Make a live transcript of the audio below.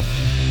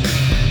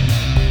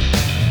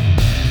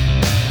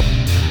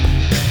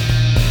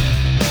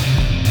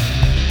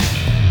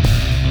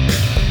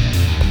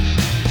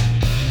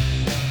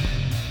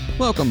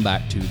Welcome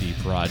back to the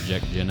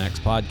Project Gen X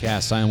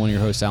podcast. I am one of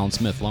your hosts, Alan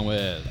Smith, along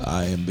with...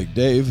 I am Big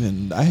Dave,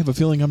 and I have a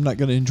feeling I'm not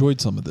going to enjoy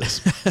some of this.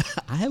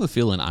 I have a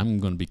feeling I'm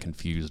going to be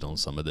confused on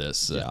some of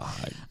this.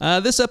 Yeah.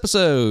 This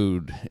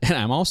episode, and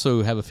I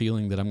also have a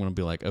feeling that I'm going to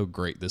be like, oh,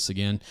 great, this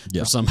again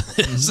for some of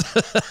this.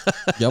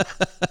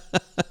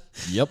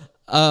 Yep.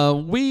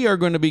 We are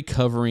going to be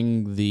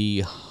covering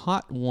the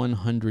Hot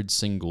 100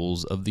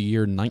 singles of the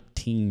year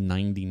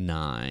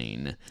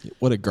 1999.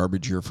 What a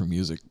garbage year for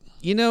music.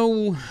 You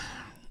know...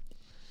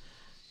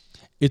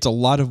 It's a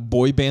lot of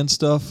boy band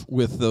stuff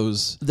with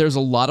those. There's a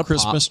lot of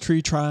Christmas pop.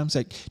 tree chimes.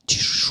 Like,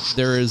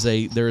 there is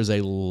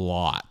a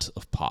lot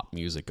of pop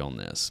music on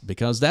this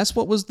because that's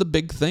what was the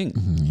big thing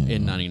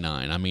in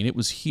 '99. I mean, it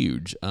was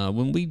huge.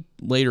 When we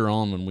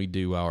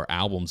do our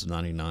albums of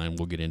 '99,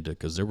 we'll get into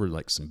because there were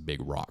like some big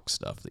rock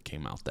stuff that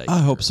came out that year. I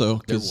hope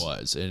so. There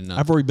was, and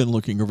I've already been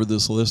looking over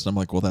this list. And I'm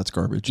like, well, that's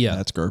garbage. Yeah,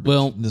 that's garbage.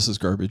 Well, this is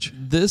garbage.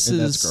 That's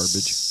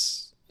garbage.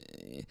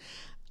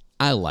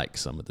 I like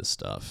some of this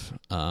stuff.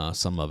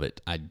 Some of it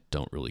I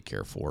don't really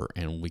care for,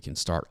 and we can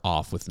start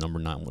off with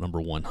number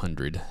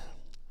 100.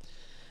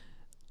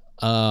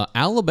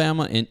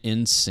 Alabama and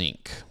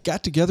NSYNC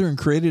got together and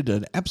created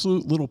an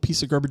absolute little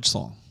piece of garbage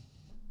song.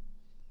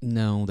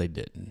 No, they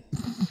didn't,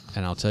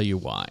 and I'll tell you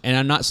why. And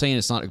I'm not saying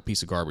it's not a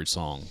piece of garbage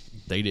song.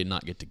 They did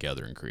not get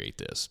together and create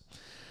this.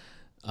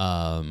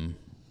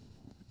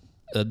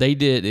 They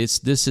did.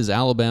 This is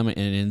Alabama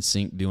and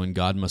NSYNC doing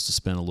 "God Must Have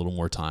Spent a Little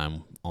More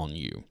Time on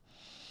You."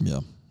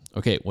 Yeah.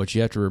 Okay, what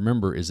you have to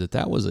remember is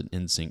that was an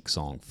NSYNC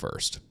song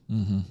first.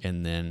 Mm-hmm.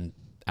 And then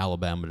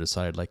Alabama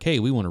decided, like, hey,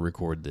 we want to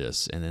record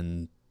this. And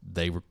then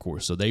they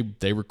record. So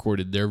they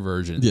recorded their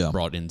version and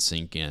brought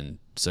NSYNC in.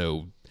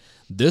 So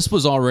this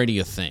was already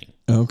a thing.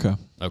 Okay.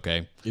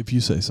 Okay. If you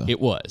say so.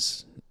 It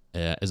was.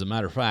 As a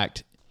matter of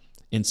fact,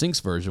 NSYNC's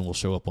version will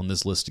show up on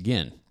this list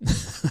again.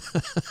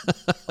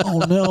 Oh,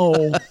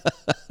 no.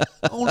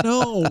 Oh,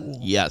 no.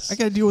 Yes. I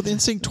got to deal with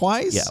NSYNC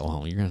twice? Yeah,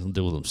 well, you're going to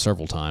deal with them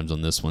several times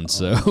on this one.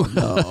 So,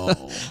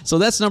 no. So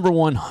that's number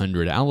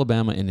 100.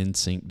 Alabama and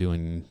NSYNC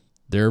doing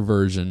their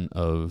version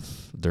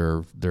of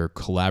their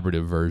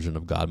collaborative version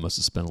of God Must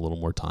Have Spent a Little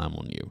More Time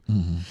on You.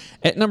 Mm-hmm.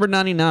 At number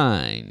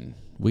 99,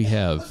 we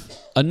have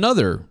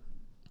another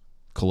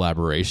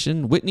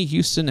collaboration, Whitney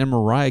Houston and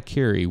Mariah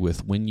Carey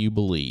with "When You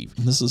Believe."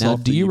 This is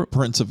off the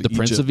Prince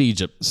of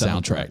Egypt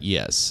soundtrack.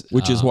 Yes,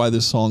 which is why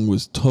this song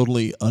was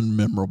totally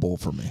unmemorable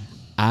for me.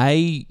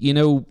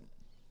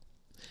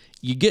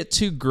 You get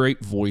two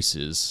great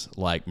voices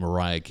like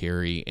Mariah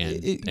Carey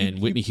and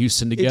Whitney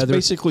Houston together.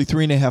 It's basically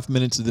 3.5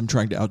 minutes of them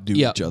trying to outdo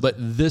each other. But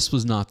this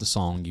was not the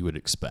song you would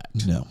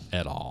expect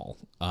at all.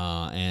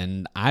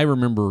 And I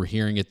remember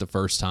hearing it the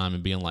first time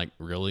and being like,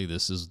 really,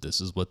 this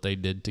is what they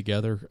did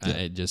together?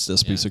 Yeah,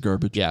 this piece of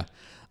garbage. Yeah.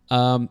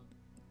 No,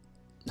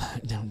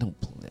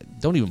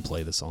 don't even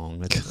play the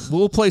song.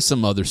 We'll play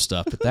some other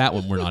stuff, but that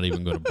one we're not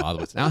even going to bother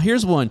with. Now,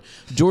 here's one.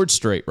 George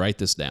Strait, write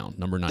this down,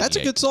 number 98. That's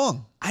a good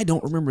song. I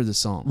don't remember the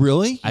song.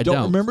 Really? I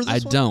don't remember this I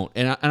one? don't.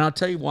 And I'll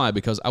tell you why,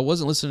 because I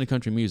wasn't listening to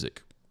country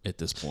music at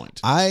this point.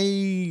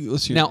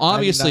 Now,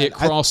 obviously, it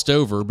crossed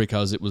over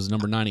because it was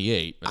number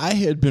 98. I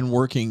had been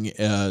working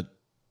at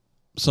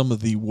some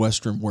of the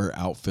Western wear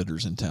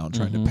outfitters in town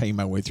trying to pay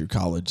my way through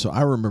college, so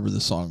I remember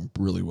the song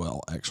really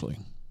well, actually.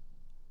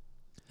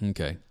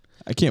 Okay.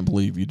 I can't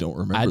believe you don't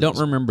remember I don't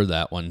remember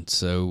that one,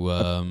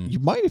 so... you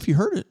might if you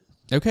heard it.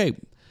 Okay.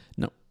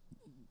 No.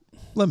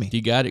 Let me.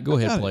 You got it? Go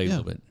ahead, play a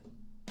little bit.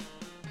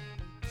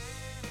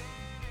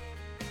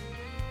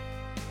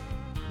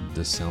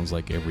 This sounds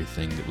like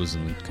everything that was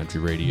in country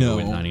radio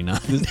in 99.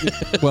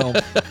 Well,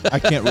 I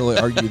can't really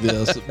argue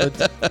this, but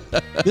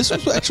this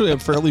was actually a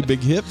fairly big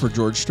hit for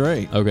George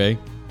Strait. Okay.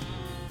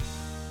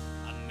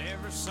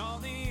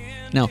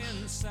 Now,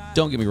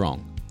 don't get me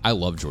wrong. I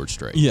love George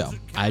Strait. Yeah.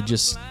 I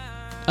just...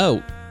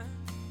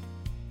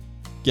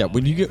 Yeah,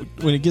 when it gets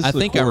to the I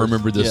think chorus, I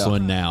remember this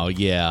one now.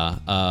 Yeah.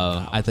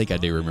 I think I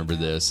do remember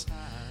this.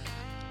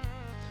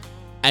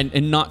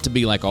 And not to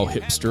be like all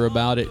hipster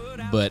about it,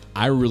 but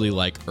I really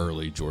like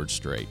early George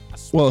Strait.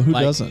 Well, who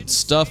doesn't?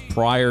 Stuff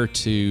prior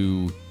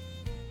to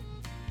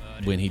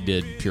when he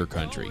did Pure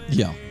Country.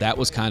 Yeah. That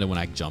was kind of when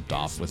I jumped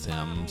off with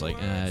him. I was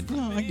like,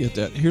 no, I get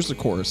that. Here's the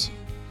chorus.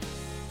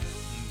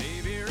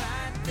 Baby,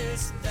 write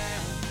this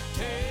down.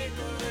 Take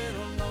a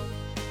little note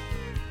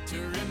to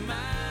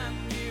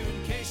remind you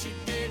in case you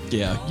didn't.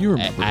 Yeah, you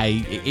remember.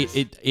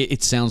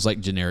 It sounds like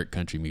generic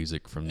country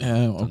music from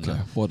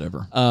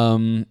whatever.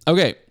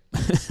 Okay.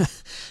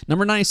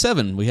 Number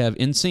 97, we have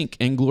NSYNC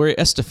and Gloria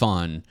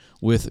Estefan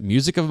with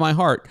 "Music of My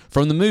Heart"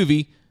 from the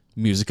movie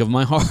Music of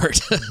My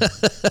Heart.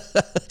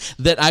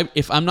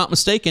 If I'm not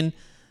mistaken,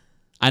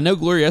 I know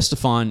Gloria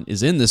Estefan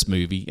is in this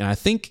movie, and I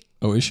think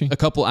Oh, is she?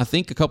 I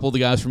think a couple of the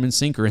guys from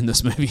NSYNC are in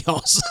this movie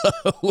also.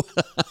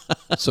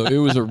 So it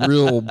was a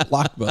real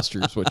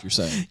blockbuster is what you're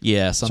saying.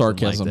 Yeah,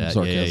 something like that.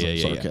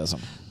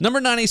 Sarcasm.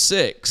 Number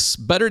 96,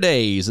 Better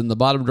Days, and the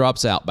Bottom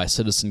Drops Out by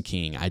Citizen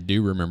King. I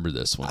do remember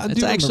this one.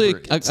 It's actually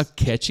a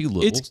catchy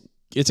little...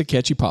 It's a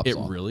catchy pop It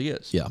song. really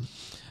is. Yeah.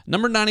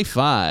 Number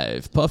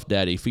 95, Puff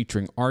Daddy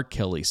featuring R.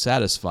 Kelly,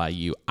 Satisfy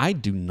You. I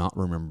do not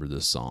remember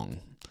this song.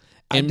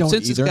 And don't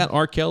since either. it's got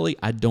R. Kelly,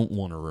 I don't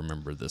want to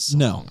remember this song.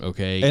 No.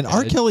 Okay. And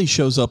R. Kelly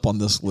shows up on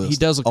this list. He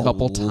does a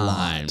couple lot.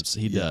 times.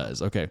 He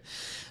does. Okay.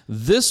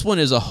 This one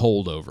is a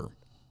holdover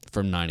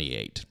from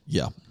 98.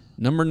 Yeah.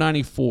 Number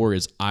 94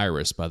 is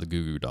Iris by the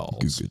Goo Goo Dolls.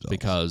 Goo Goo Dolls.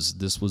 Because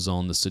this was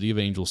on the City of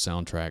Angels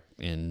soundtrack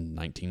in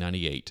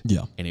 1998.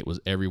 Yeah. And it was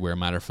everywhere.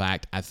 Matter of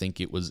fact, I think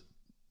it was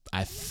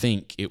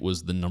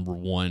the number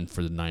one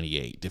for the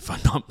 98, if I'm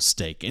not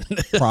mistaken.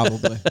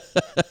 Probably.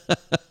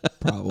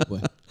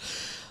 Probably.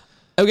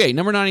 Okay,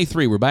 number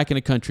 93, we're back in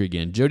the country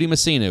again. Jody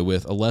Messina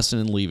with A Lesson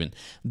in Leaving.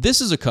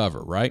 This is a cover,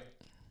 right?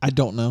 I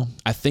don't know.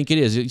 I think it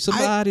is.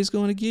 Somebody's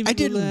going to give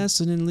you a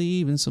lesson in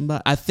leaving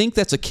somebody. I think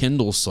that's a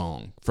Kendall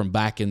song from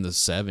back in the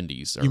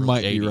 70s or You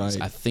might 80s. be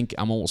right.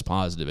 I'm almost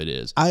positive it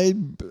is. I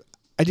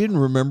didn't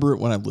remember it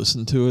when I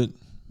listened to it,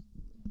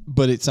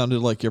 but it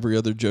sounded like every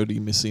other Jody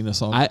Messina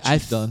song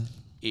she's done.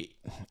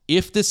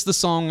 If this is the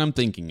song I'm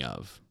thinking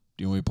of,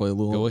 Do you want me to play a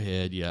little? go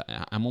ahead. Yeah,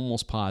 I'm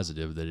almost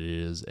positive that it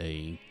is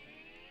a...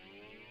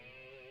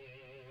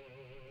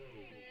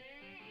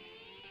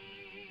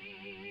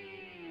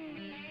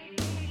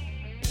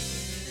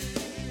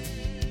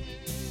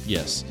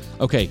 Yes.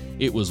 Okay.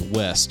 It was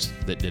West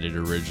that did it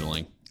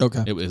originally.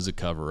 Okay. It was a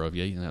cover of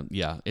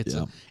yeah.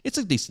 It's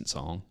a decent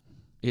song.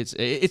 It's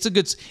a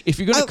good. If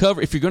you're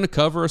gonna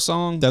cover a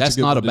song, that's a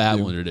good not a one to bad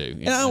do. one to do.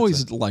 And I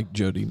always liked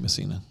Jody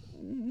Messina.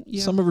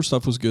 Yeah. Some of her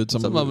stuff was good.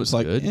 Some of it was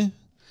like, good.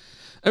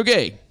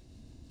 Okay.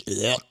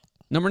 Yeah.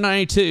 Number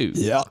 92.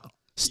 Yeah.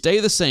 Stay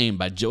the Same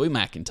by Joey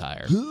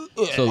McIntyre.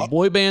 So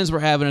boy bands were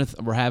having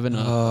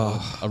a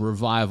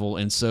revival,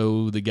 and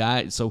so the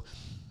guy.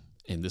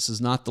 And this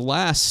is not the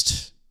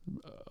last.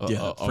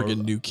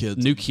 Friggin'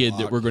 new kid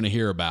that we're going to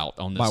hear about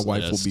on this My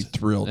wife list. will be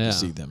thrilled Yeah. to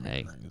see them.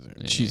 Hey.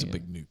 She's a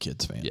big New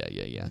Kids fan. Yeah.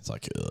 It's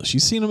like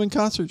she's seen them in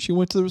concert. She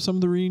went to some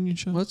of the reunion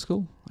shows. Well, that's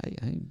cool.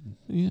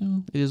 Yeah.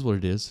 It is what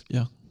it is.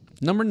 Yeah.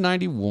 Number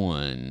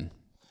 91.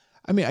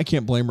 I mean, I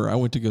can't blame her. I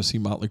went to go see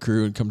Motley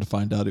Crue and come to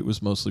find out it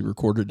was mostly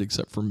recorded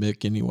except for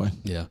Mick anyway.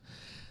 Yeah.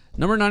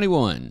 Number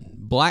 91,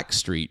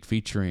 Blackstreet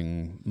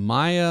featuring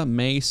Maya,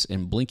 Mace,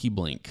 and Blinky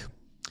Blink.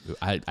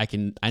 I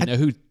know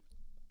who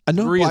I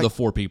know three of the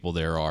four people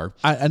there are.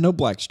 I know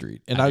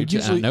Blackstreet, and I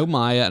know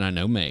Maya and I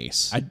know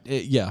Mace.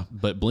 Yeah.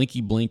 But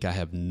Blinky Blink, I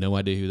have no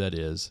idea who that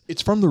is.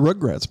 It's from the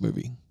Rugrats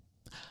movie.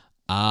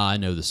 I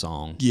know the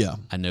song. Yeah.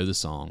 I know the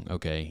song.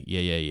 Okay.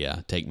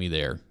 Yeah. Take Me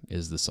There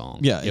is the song.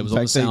 Yeah, It was in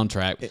on the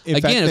fact, soundtrack.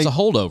 in fact, It's a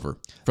holdover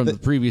from the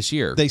previous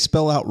year. They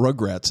spell out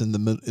Rugrats in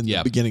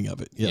the beginning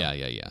of it.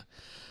 Yeah.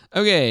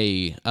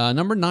 Okay.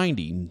 Number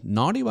 90,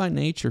 Naughty by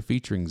Nature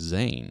featuring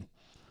Zayn.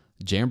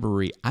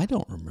 Jamboree. I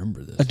don't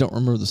remember this. I don't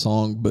remember the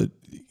song, but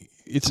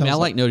it sounds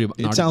like Naughty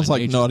it sounds by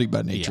like Nature. Naughty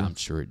by Nature. Yeah, I'm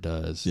sure it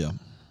does. Yeah.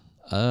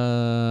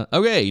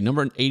 Okay,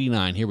 number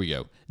 89. Here we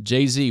go.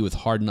 Jay-Z with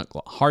Hard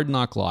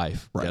Knock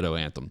Life, Ghetto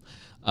Anthem.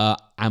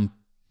 I'm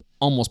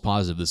almost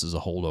positive this is a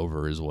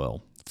holdover as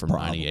well from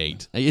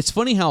 98. It's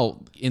funny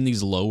how in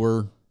these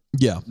lower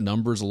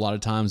numbers, a lot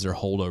of times they're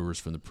holdovers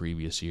from the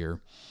previous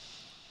year.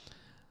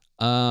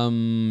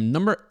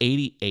 Number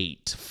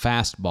 88,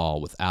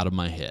 Fastball with Out of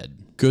My Head.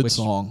 Good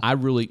song.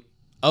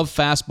 Of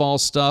Fastball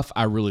stuff,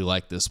 I really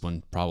like this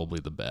one probably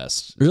the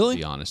best. Really? To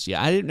be honest.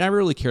 Yeah, I never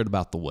really cared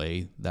about The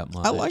Wave that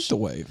much. I like The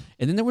Wave.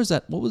 And then there was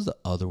that, what was the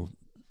other?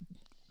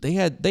 They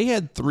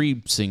had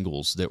 3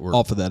 singles that were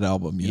Off of that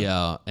album,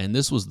 yeah, and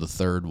this was the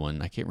third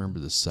one. I can't remember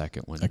the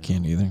second one. I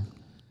can't either.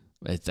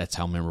 That's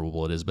how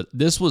memorable it is. But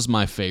this was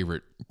my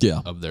favorite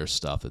Yeah. of their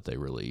stuff that they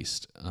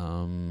released.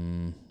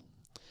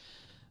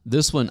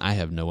 This one, I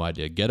have no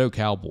idea. Ghetto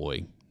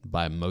Cowboy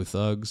by Mo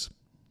Thugs.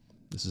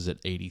 This is at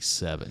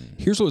 87.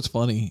 Here's what's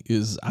funny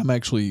is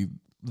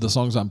the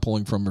songs I'm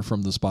pulling from are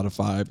from the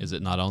Spotify Is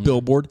it not on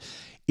Billboard.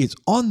 It's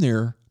on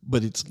there,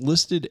 but it's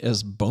listed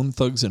as Bone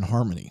Thugs and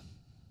Harmony.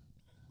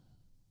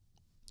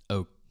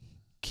 there?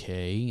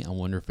 Okay. I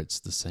wonder if it's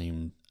the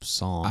same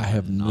song. I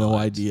have no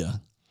idea.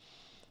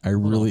 I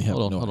really have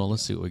no idea. Hold on.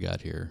 Let's see what we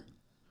got here.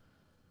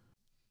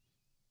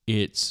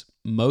 It's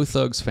Mo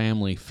Thugs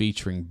Family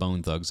featuring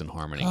Bone Thugs and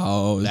Harmony.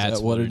 Oh, is That's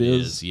that what it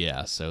is?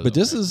 Yeah. So, But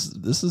this is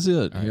it.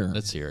 all right, Here.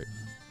 let's hear it.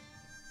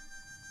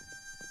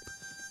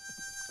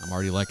 I'm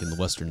already liking the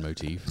Western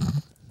motif.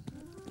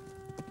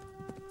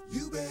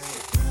 You better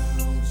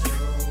count your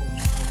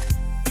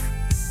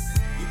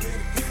You better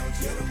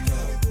count your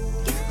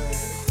cowboy. You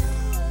better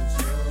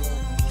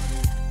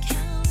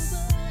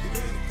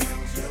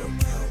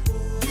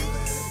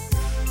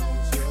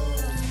count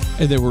your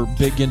And they were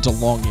big into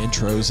long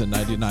intros in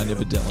 99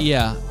 evidently.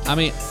 Yeah, I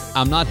mean,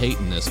 I'm not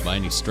hating this by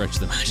any stretch of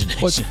the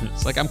imagination.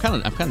 It's like I'm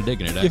kind of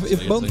digging it. Actually.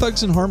 If Bone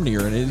Thugs and Harmony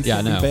are in it, it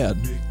Yeah, can't I be know.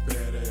 bad. big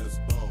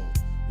badass ball.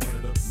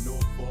 Running up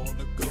north on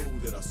the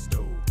gold that I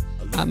stole.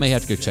 I may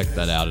have to go check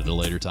that out at a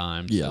later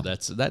time. Yeah.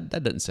 So that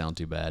doesn't sound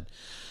too bad.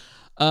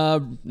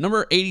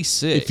 Number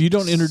 86. If you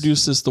don't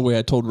introduce this the way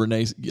I told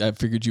Renee, I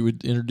figured you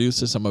would introduce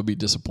this, I'm going to be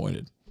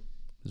disappointed.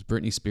 Because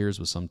Britney Spears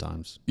was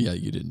sometimes. Yeah,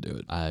 you didn't do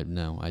it. I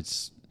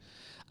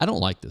don't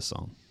like this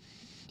song.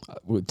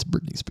 It's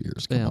Britney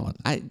Spears. Come on.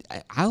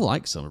 I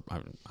like some.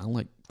 I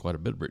like quite a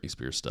bit of Britney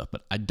Spears stuff,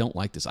 but I don't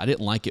like this. I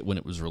didn't like it when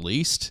it was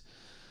released,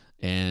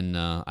 and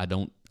I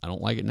don't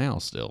like it now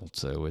still.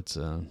 So it's.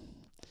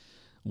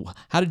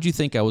 How did you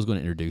think I was going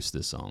to introduce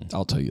this song?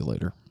 I'll tell you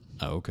later.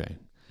 Oh, okay.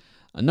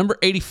 Number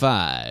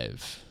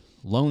 85,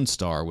 Lone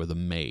Star with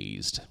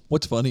Amazed.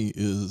 What's funny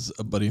is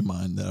a buddy of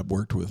mine that I've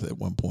worked with at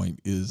one point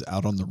is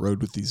out on the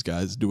road with these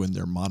guys doing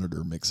their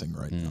monitor mixing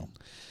right now.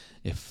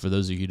 If for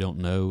those of you who don't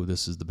know,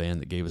 this is the band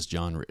that gave us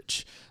John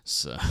Rich.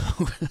 So,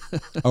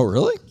 Oh,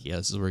 really? yeah,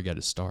 this is where he got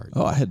his start.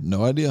 Oh, I had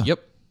no idea.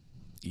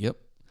 Yep.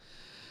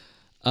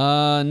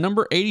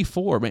 Number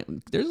 84,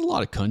 man, there's a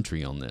lot of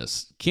country on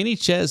this. Kenny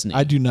Chesney.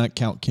 I do not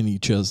count Kenny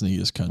Chesney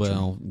as country.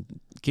 Well,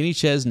 Kenny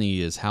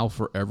Chesney is How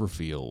Forever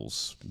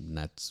Feels. And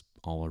that's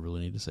all I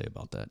really need to say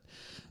about that.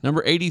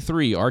 Number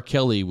 83, R.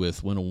 Kelly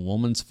with When a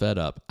Woman's Fed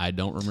Up. I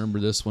don't remember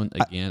this one.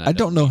 Again, I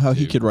don't know how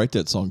he could write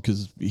that song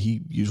because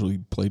he usually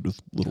played with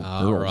little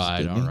girls. All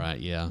right.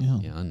 Yeah,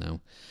 I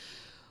know.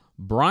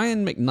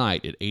 Brian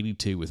McKnight at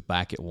 82 with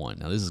Back at One.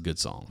 Now, this is a good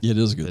song. Yeah, it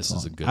is a good This song.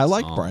 is a good I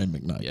like song. Brian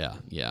McKnight.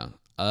 Yeah.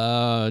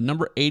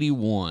 Number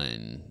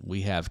 81,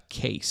 we have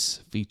Case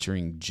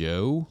featuring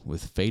Joe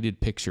with Faded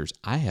Pictures.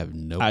 I have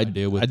no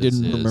idea what this is.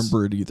 I didn't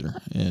remember it either.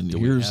 And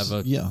here's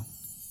yeah.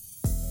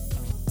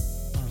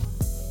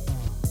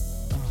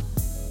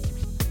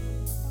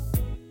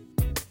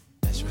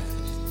 That's right.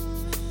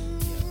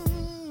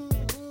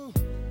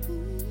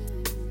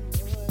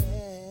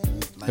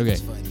 Okay,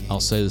 I'll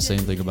say the same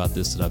thing about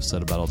this that I've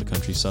said about all the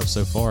country stuff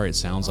so far. It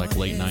sounds like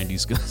late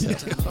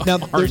 90s Now,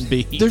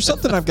 R&B. there's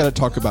something I've got to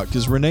talk about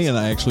because Renee and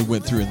I actually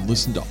went through and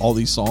listened to all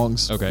these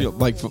songs. Okay.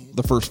 Like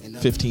the first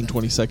 15,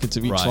 20 seconds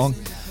of each Right. song.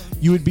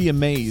 You would be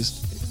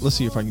amazed. Let's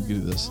see if I can do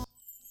this.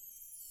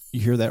 You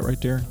hear that right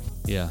there?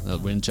 Yeah,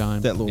 that wind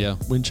chime. That little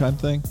wind chime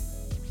thing?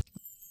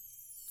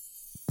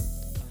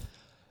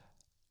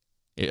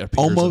 It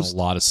appears in a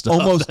lot of stuff.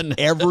 Almost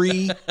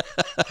every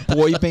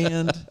boy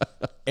band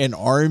and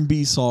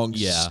R&B song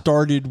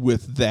started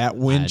with that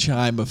wind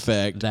chime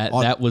effect.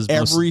 That was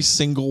every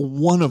single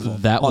one of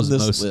them. That on was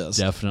this most list.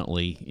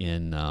 definitely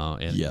in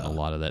a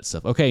lot of that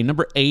stuff. Okay,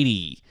 number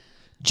 80,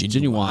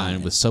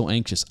 Genuine with So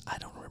Anxious. I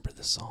don't remember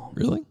this song.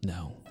 Really?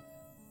 No.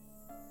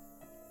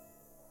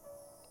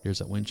 Here's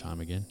that wind chime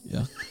again.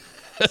 Yeah.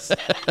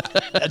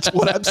 That's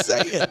what I'm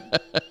saying.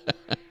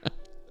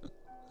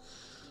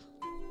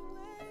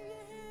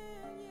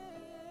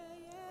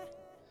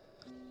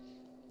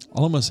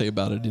 All I'm going to say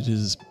about it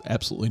is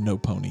absolutely no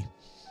pony.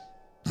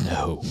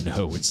 No,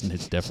 it's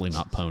definitely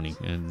not Pony.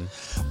 And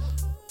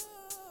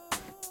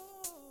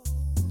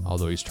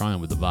although he's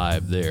trying with the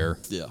vibe there.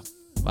 Yeah.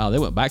 Wow, they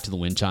went back to the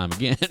wind chime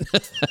again.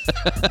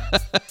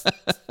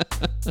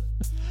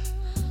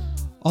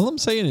 All I'm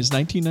saying is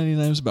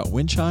 1999 was about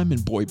wind chime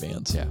and boy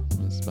bands. Yeah,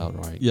 that's about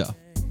right. Yeah.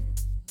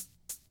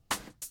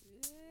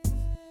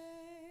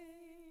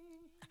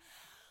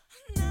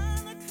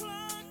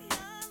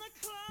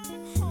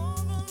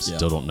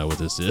 Still don't know what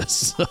this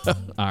is.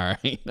 All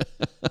right.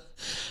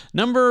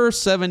 Number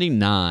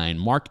 79,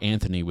 Mark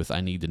Anthony with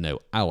I Need to Know.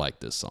 I like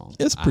this song.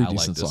 It's a pretty I like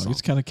decent this song.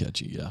 It's kind of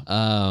catchy,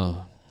 yeah.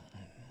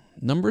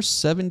 Number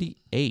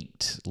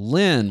 78,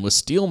 Lynn with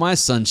Steal My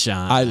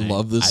Sunshine. I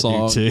love this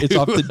song. Do too. It's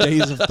off the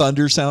Days of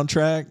Thunder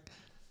soundtrack.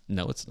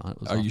 No, it's not. It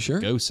was Are off you sure?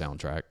 the Go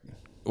soundtrack.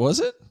 Was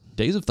it?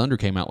 Days of Thunder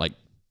came out like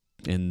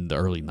in the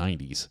early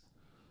 90s.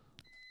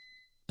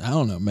 I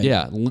don't know, maybe.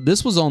 Yeah,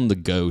 this was on the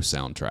Go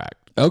soundtrack.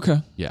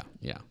 Okay. Yeah.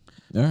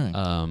 All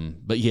right.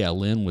 But yeah,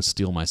 Lynn with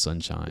Steal My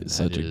Sunshine. It's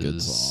such a good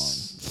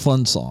song.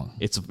 Fun song.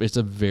 It's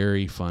a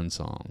very fun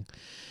song.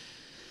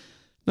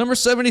 Number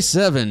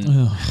 77,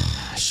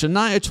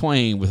 Shania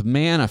Twain with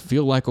Man, I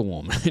Feel Like a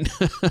Woman.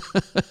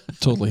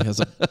 Totally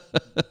has a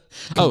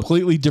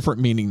completely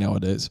different meaning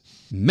nowadays.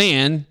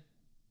 Man,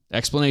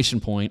 exclamation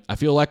point. I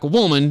feel like a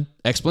woman,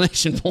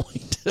 exclamation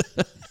point.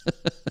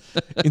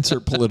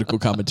 Insert political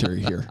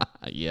commentary here.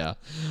 Yeah.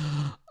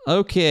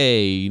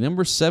 Okay,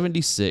 number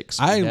 76.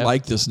 I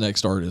like this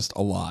next artist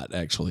a lot,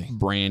 actually.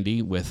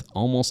 Brandy with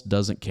Almost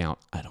Doesn't Count.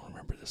 I don't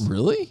remember this.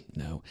 Really?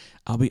 No.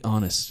 I'll be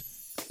honest.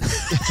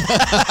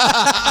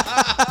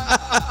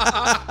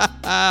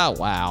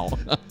 Wow.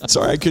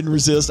 Sorry, I couldn't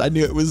resist. I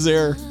knew it was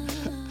there.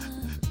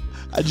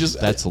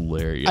 That's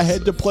hilarious. I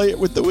had to play it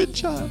with the wind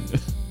chime.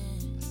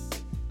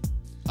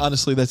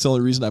 Honestly, that's the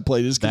only reason I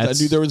played it is because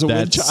I knew there was a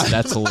wind chime.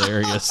 That's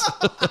hilarious.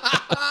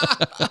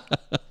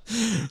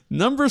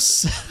 Number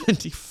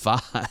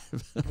 75.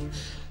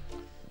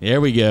 There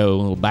we go.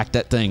 We'll back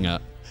that thing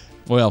up.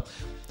 Well,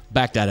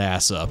 back that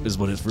ass up is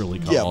what it's really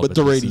called. Yeah, but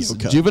the this radio is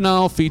cut.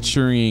 Juvenile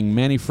featuring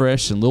Manny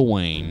Fresh and Lil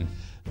Wayne.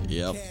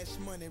 Yep.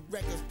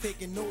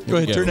 Go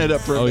ahead, turn that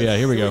up for a minute. Yeah,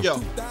 here we go.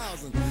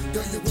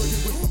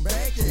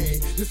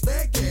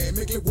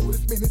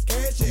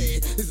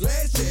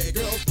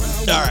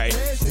 All right.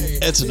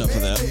 That's enough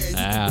of that.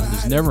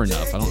 There's never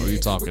enough. I don't know what you're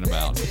talking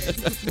about.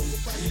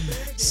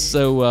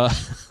 So,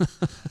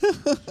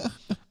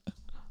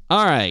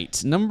 all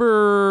right.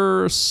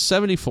 Number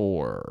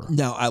 74.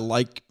 Now, I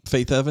like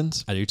Faith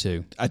Evans. I do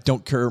too. I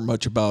don't care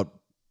much about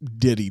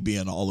Diddy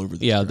being all over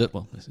the Yeah, track.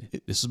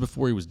 this is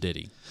before he was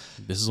Diddy.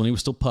 This is when he was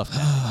still Puff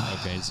Daddy.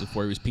 Okay, this is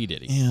before he was P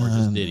Diddy Yeah, or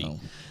just I Diddy. know.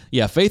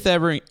 Yeah, Faith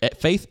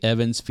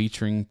Evans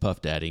featuring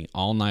Puff Daddy,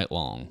 All Night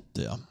Long.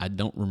 Yeah. I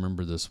don't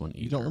remember this one either.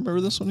 You don't remember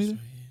this one either?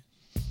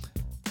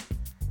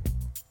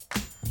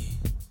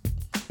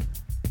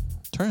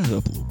 Turn it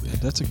up a little bit.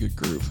 That's a good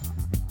groove.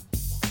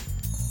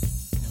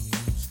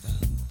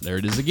 There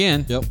it is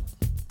again. Yep.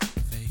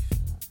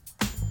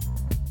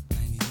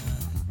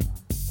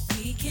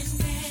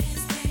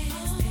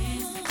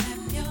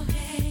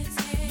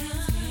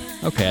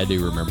 Okay, I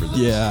do remember this.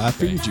 Yeah, I Okay.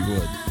 figured you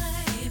would.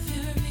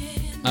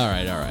 All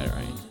right.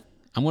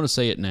 I'm going to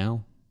say it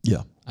now.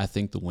 Yeah. I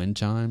think the wind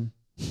chime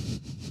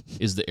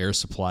is the air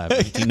supply of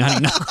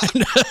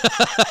 1999.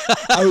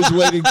 I was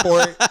waiting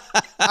for it.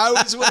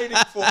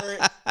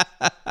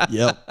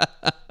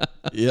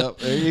 Yep.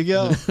 There you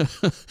go.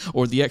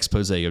 Or the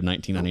expose of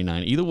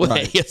 1999. Either way,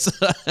 Right. it's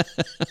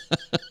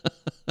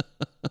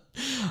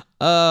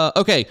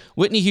okay.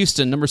 Whitney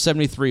Houston, number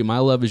 73. My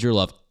Love Is Your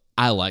Love.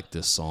 I like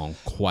this song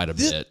quite a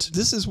bit.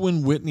 This is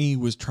when Whitney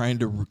was trying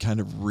to kind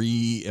of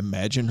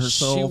reimagine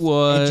herself. She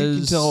was. And you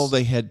can tell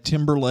they had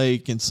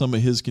Timberlake and some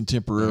of his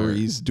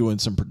contemporaries doing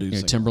some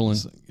producing.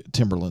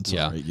 Timberland,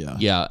 sorry. Yeah.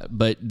 Yeah,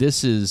 but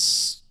this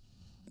is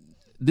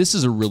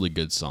a really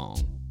good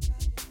song.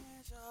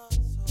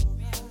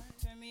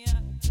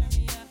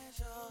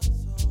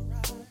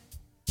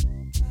 I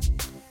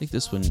think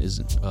this one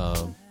isn't.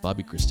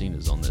 Bobby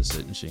Christina's on this,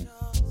 isn't she?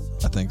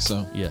 I think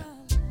so. Yeah.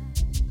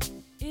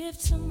 If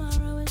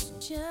tomorrow is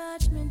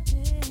Judgment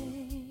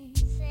Day,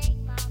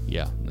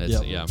 Yeah.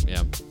 That's, Yep.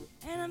 Yeah.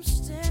 and I'm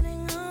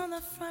standing on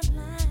the front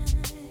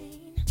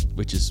line,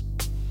 Which is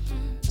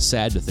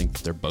sad to think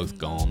that they're both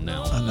gone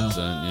now. I know.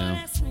 So,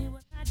 yeah. ask me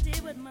what I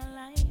did with my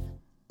life.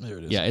 There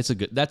it is. Yeah,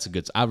 that's a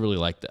good. I really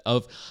like that.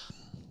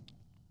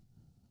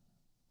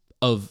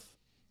 Of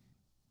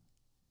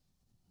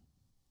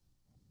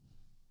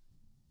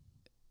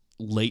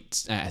late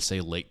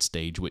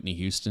stage Whitney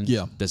Houston.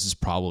 Yeah. This is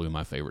probably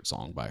my favorite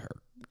song by her.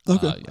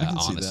 Okay, I can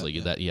see honestly,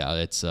 that,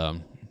 it's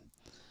and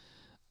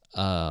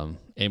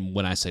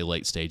when I say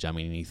late stage, I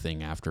mean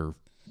anything after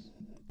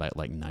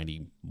like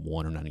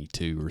 91 or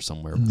 92 or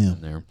somewhere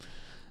in there.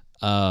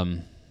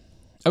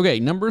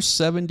 Okay, number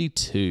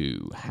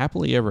 72,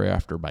 Happily Ever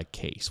After by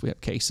Case. We have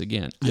Case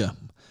again. Yeah.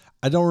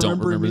 I don't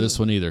remember this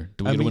one either.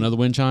 Do we I get mean- another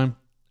wind chime?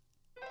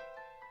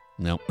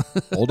 No.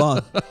 Hold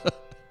on.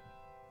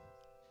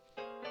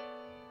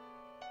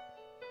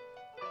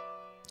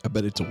 I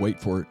bet it's a wait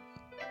for it.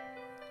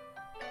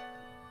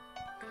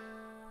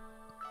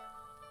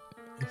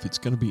 If it's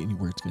going to be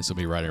anywhere, it's going This to will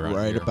be right around be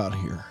right here. about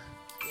here.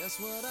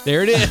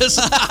 There it is.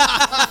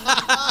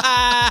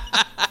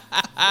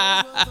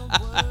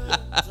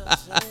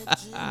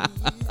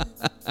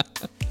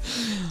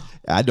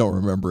 I don't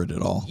remember it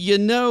at all. You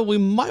know, we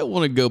might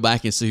want to go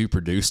back and see who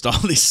produced all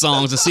these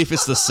songs and see if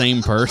it's the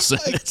same person.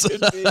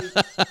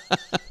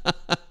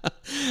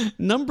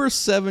 Number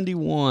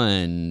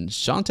 71,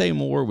 Shantae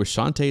Moore with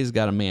Shantae's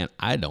Got a Man.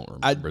 I don't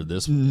remember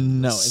this one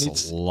in the no, and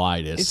it's-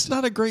 slightest. It's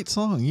not a great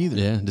song either.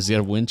 Yeah, does he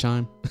have a wind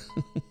chime?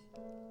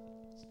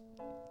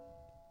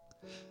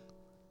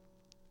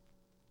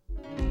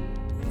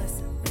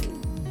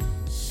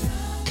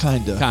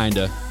 Kinda.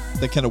 Kinda.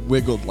 They kind of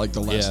wiggled like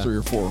the last Yeah. 3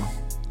 or 4. I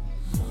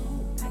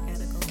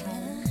gotta go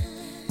home.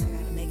 I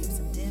gotta make him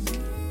some dinner.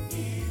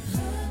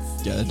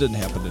 Yeah, that doesn't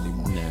happen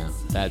anymore.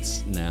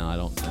 No, I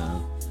don't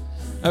know.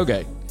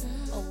 Okay.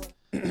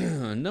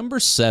 Number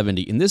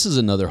 70, and this is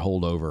another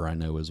holdover I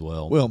know as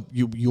well. Well,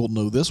 you'll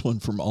know this one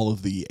from all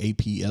of the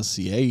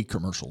APSCA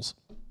commercials.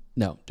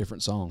 No,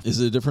 different song. Is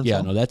it a different Yeah,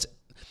 song? no,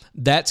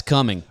 that's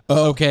coming.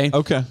 Oh, Okay.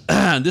 Okay.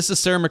 This is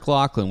Sarah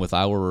McLachlan with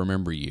I Will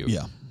Remember You.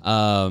 Yeah.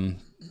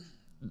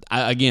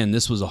 Again,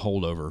 this was a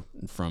holdover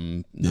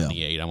from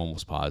 98. I'm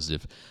almost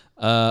positive.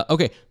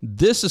 Okay,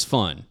 this is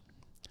fun.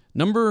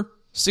 Number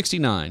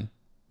 69,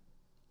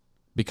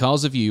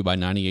 Because of You by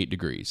 98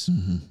 Degrees.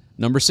 Mm-hmm.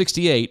 Number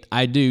 68,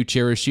 I Do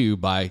Cherish You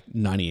by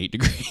 98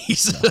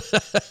 Degrees.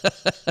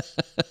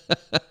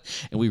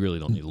 And we really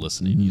don't need to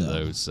listen to any of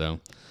those. So,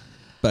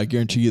 But I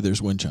guarantee you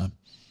there's wind chime.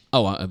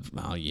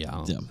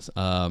 yeah.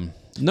 Yeah.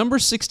 Number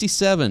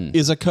 67.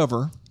 Is a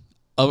cover.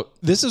 Oh,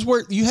 This is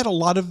where you had a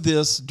lot of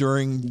this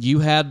during you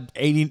had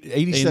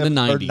 87 in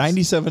the or 90s.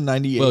 97,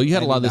 98. Well, you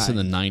had a lot of this in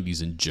 99, the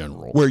 90s in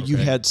general. where you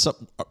okay? had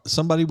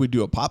somebody would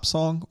do a pop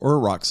song or a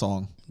rock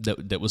song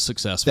that was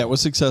successful. that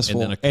was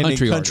successful, And then a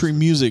country artist.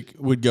 music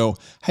would go,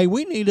 "Hey,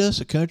 we need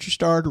us a country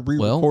star to re-record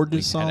Well, this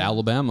we song." had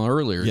Alabama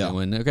earlier Yeah.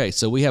 doing. Okay,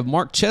 so we have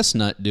Mark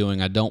Chestnut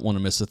doing "I Don't Want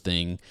to Miss a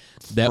Thing."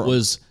 That From-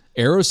 was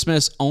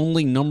Aerosmith's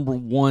only number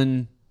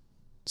one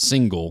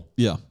single.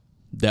 Yeah,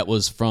 That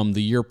was from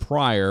the year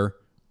prior,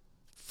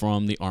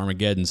 from the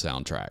Armageddon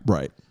soundtrack.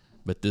 right.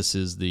 But this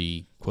is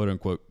the quote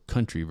unquote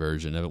country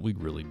version of it. We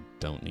really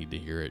don't need to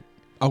hear it.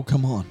 Oh,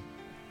 come on.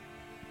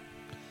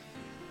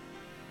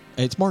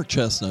 It's Mark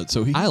Chestnut,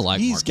 so I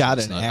like he's Mark got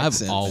Chestnut. an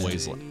accent. I've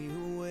always Stay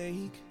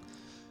awake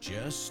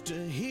just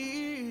to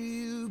hear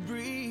you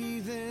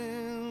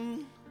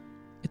breathing.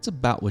 it's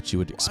about what you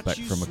would expect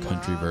from a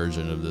country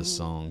version of this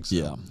song.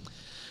 So.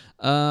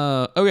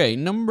 Yeah. Okay,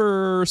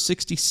 number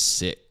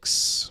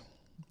 66.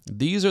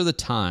 These Are the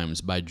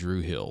Times by Drew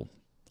Hill.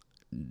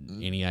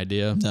 Any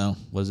idea? No.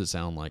 What does it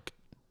sound like?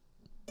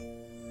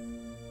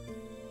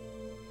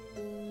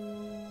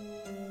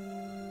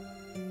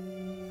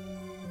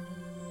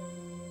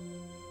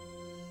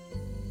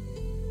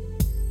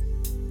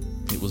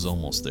 It was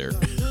almost there.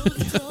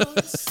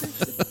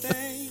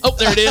 Oh,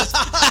 there it is.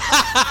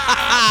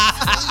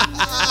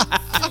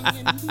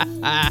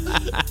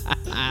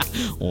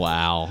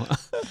 Wow.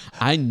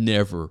 I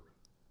never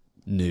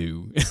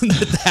knew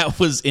that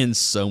was in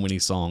so many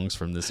songs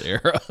from this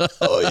era.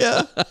 Oh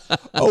yeah.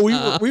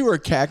 Oh, we were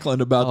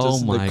cackling about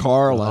this in the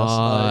car last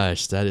night.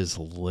 Gosh, that is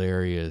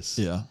hilarious.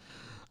 Yeah.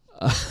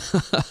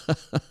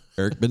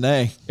 Eric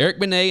Benet. Eric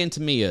Benet and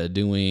Tamia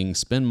doing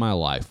 "Spend My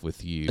Life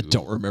with You." I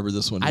don't remember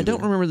this one. I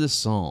don't remember this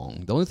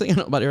song. The only thing I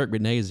know about Eric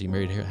Benet is he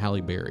married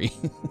Halle Berry.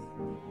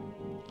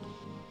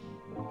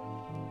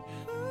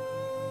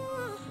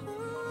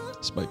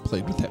 Somebody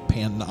played with that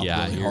pan knob. Yeah,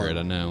 really I hear hard. it.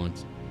 I know.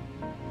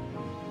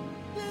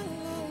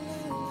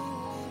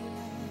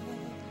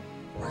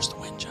 Where's the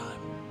wind chime?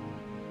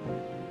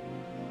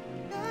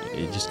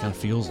 It just kind of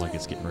feels like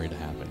it's getting ready to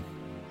happen.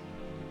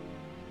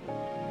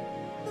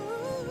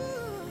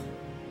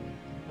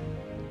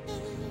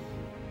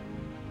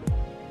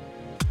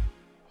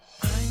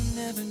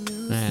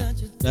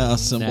 No,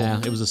 cymbal. Nah,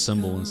 it was a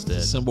cymbal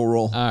instead. Cymbal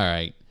roll. All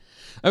right.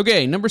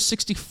 Okay, number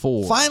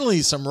 64.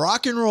 Finally, some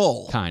rock and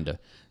roll. Kinda.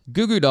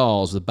 Goo Goo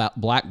Dolls with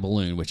Black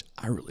Balloon, which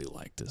I really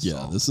like this Yeah,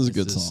 song. this is a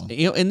good song.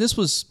 You know, and this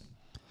was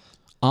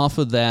off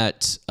of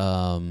that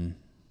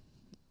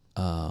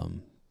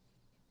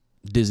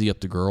Dizzy Up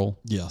the Girl.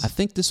 Yes. I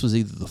think this was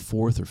either the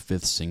fourth or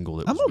fifth single.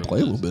 That I'm was gonna play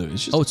a little released. bit.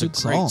 It's just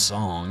It's a great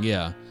song.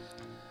 Yeah.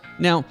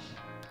 Now,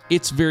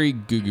 it's very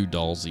Goo Goo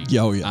Dollsy.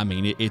 Yeah, oh, yeah. I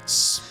mean,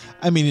 it's.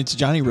 I mean, it's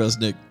Johnny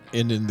Resnick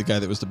and then the guy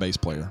that was the bass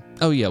player.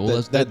 Oh yeah,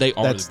 well they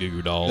are that's the Goo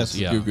Goo Dolls. that's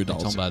the Yeah, Goo Goo I'm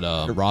Dolls. talking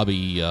about Robbie.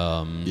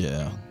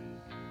 Yeah.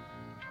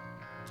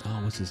 Oh,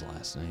 what's his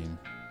last name?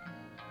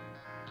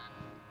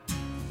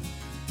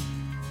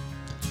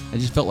 I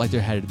just felt like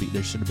there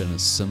should have been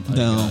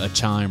a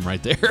chime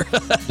right there.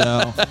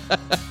 No.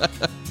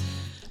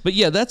 But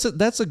yeah, that's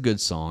a good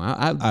song.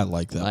 I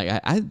like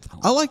that.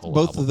 I like whole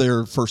both album. of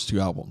their first two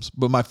albums,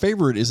 but my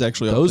favorite is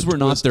actually Those off the were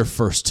not Twist. their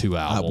first two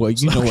albums. Well,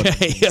 you know what?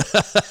 okay.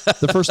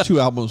 The first two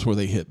albums where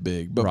they hit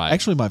big, but Right.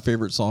 actually my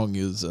favorite song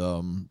is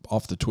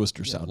off the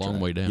Twister soundtrack. Long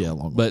Way Down. Yeah,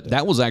 Long Way But Down.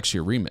 that was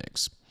actually a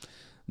remix.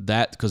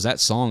 Because that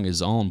song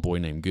is on Boy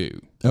Named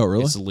Goo. Oh,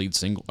 really? It's the lead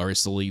single, or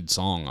it's the lead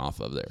song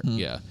off of there.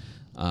 Yeah.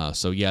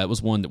 So yeah, it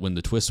was one that when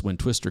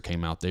Twister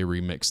came out, they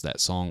remixed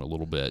that song a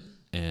little bit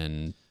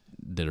and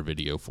did a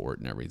video for it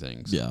and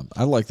everything. So. Yeah,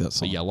 I like that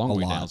song. But yeah, Long a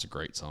Way lot. Down is a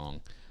great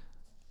song.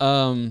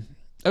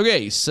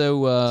 Okay,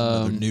 so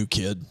Another new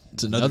kid.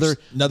 It's another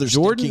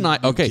Jordan stinking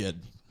Knight. new Okay, kid.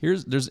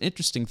 there's an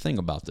interesting thing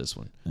about this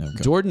one.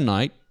 Okay. Jordan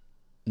Knight,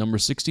 number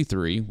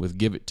 63 with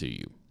 "Give It to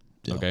You."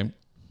 Yeah. Okay,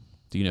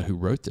 do you know who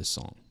wrote this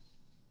song?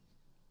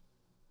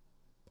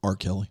 R.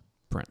 Kelly.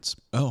 Prince.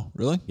 Oh,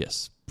 really?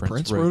 Yes,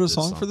 Prince wrote a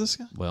song for this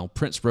guy? Well,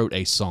 Prince wrote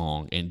a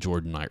song and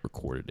Jordan Knight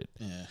recorded it.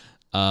 Yeah.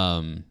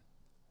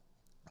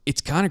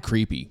 It's kind of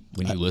creepy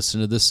when you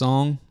listen to this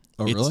song.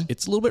 Oh, really?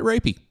 It's a little bit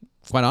rapey,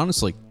 quite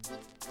honestly.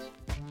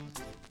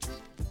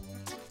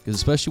 Because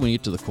especially when you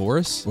get to the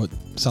chorus. What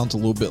sounds a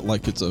little bit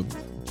like it's a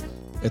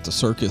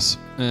circus.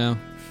 Yeah.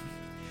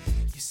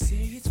 You say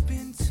it's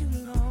been too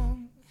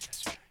long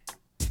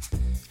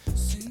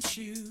since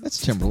you That's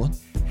Timberland.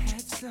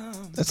 had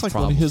some That's like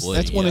one of his. Probably,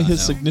 That's one yeah, of I his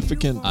know.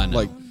 significant I know.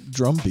 like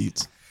drum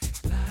beats.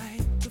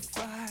 light the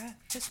fire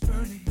that's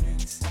burning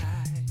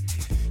inside.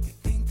 You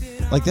think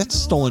that Like that's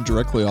stolen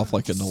directly off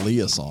like an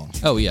Aaliyah song.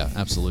 Oh yeah,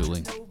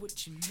 absolutely. I know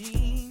what you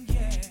mean, yeah. You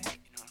know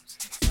what I'm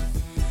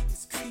saying?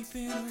 It's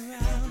creeping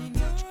around in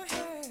your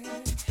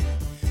head,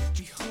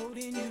 be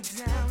holding you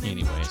down.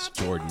 Anyways,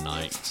 Jordan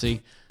Knight.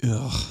 See,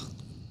 Ugh.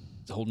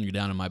 holding you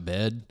down in my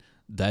bed.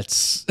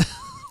 That's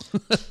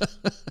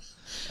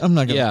I'm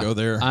not gonna yeah. go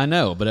there. I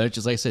know, but it's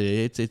just like I said,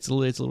 it's a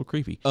little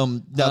creepy.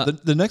 Now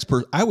the next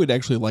person, I would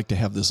actually like to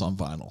have this on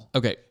vinyl.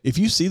 Okay, If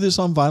you see this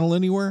on vinyl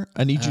anywhere,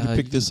 I need you to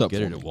pick this can up Get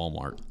for it me. at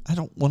Walmart. I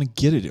don't want to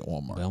get it at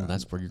Walmart. Well,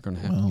 that's where you're going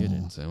to have to get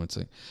it. So let's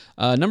see.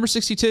 Number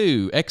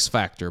 62, X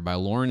Factor by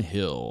Lauryn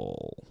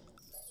Hill.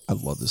 I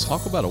love this.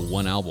 Talk about a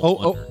one album Oh,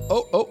 wonder.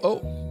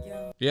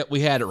 oh. Yep, we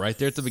had it right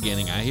there at the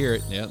beginning. I hear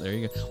it. Yeah, there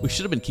you go. We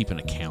should have been keeping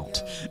a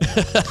count.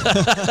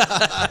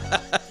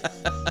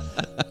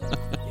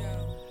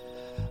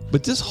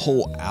 But this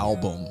whole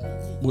album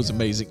was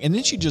amazing. And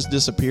then she just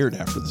disappeared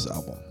after this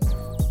album.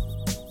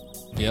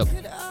 Yep.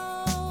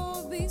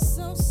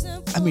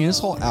 I mean, this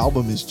whole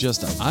album is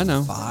just a I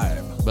know.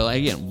 vibe. But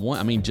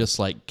again, just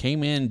like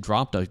came in,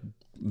 dropped a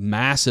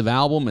massive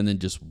album, and then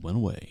just went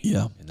away.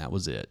 Yeah. And that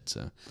was it.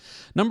 So,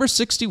 number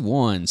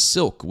 61,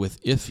 Silk with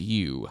If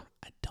You.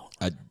 I don't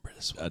remember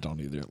this one. I don't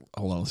either.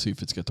 Hold on, let's see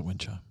if it's got the wind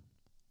chime.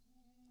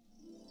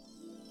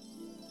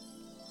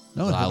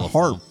 No, it's got a Xylophone.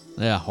 harp.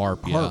 Yeah, harp.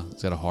 Yeah, Harp.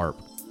 it's got a harp.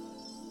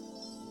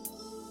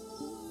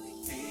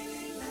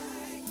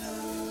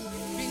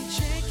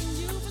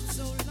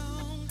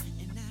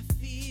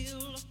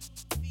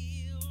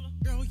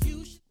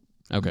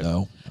 Okay.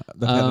 No,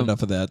 I've had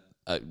enough of that.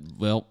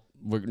 Well,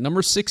 we're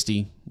number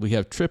 60. We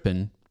have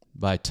 "Trippin'"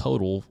 by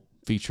Total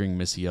featuring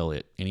Missy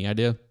Elliott. Any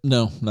idea?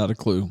 No, not a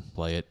clue.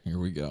 Play it. Here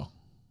we go.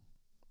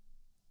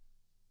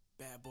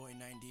 Bad Boy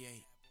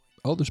 98.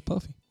 Oh, there's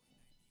Puffy.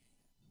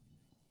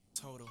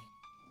 Total.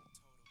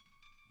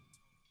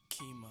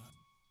 Kima.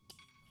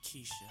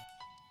 Keisha.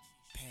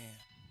 Pam.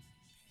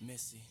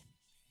 Missy.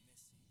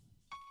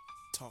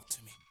 Talk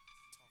to me.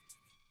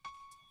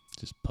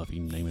 Just Puffy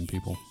naming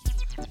people.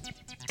 Bad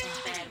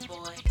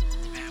boy.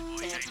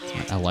 Bad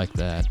boy. I like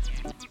that.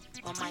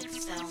 My mic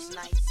sounds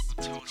nice.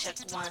 Check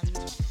one.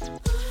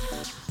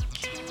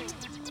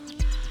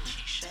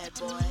 Bad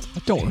boy. I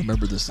don't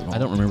remember this at all. I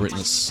don't remember it in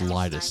the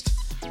slightest.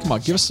 Come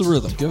on, give us the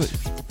rhythm. Give it.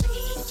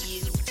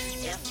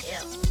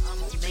 P-U-F-F.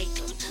 I'ma make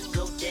 'em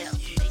go deaf.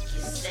 Make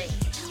you say.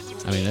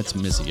 I mean, that's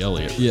Missy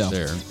Elliott Yeah. right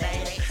there.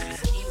 Badass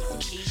Kima,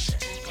 Keisha,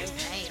 and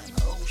Pam.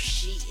 Oh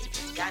shit.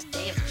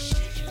 Goddamn shit.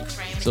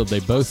 Cram So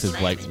they both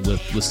have like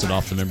listed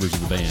off the members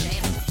of the band.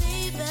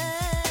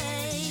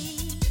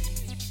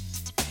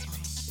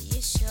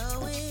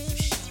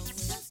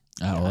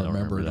 I don't remember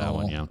remember that that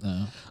one, one. yeah.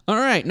 No. All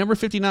right, number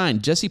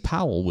 59, Jesse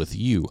Powell with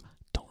 "You."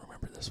 Don't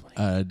remember this one.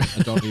 I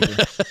don't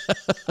either.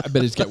 I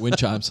bet he's got wind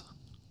chimes.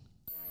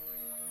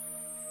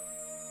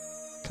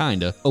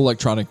 Kinda.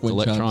 Electronic wind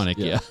Electronic,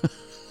 chimes. yeah.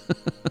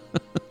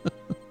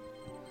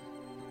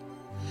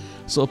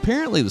 So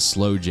apparently the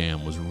slow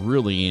jam was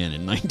really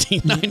in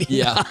 1999.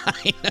 Yeah.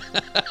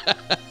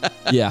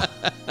 Yeah.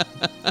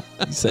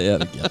 You say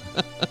that again.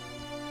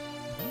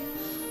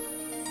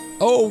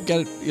 Oh, got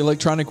it.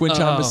 Electronic wind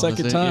chime a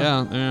second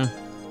time. Yeah,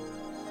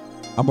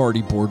 I'm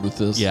already bored with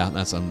this. yeah.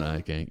 That's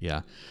okay.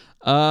 Yeah.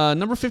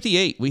 Number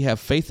 58, we have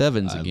Faith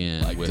Evans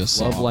again like with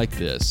this "Love song. Like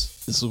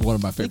This." This is one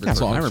of my favorite I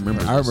songs.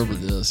 remember I this remember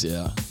one. this,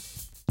 yeah.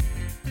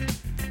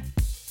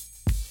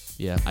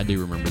 Yeah, I do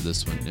remember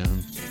this one. Yeah.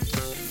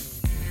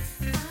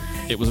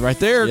 It was right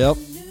there. Yep.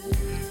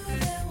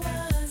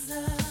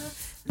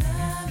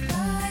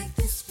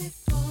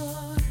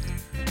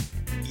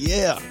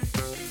 Yeah.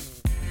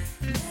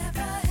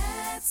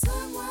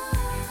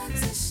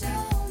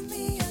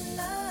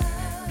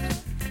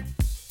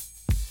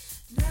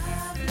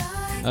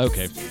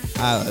 Okay.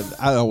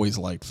 I always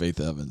liked Faith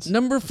Evans.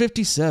 Number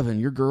 57,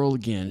 your girl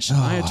again,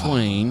 Shania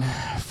Twain,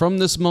 "From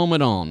This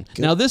Moment On."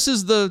 Now, this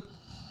is the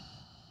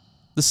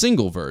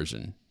single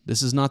version.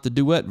 This is not the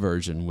duet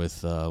version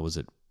with, was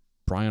it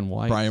Brian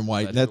White? Brian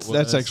White.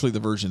 That's actually the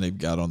version they've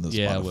got on the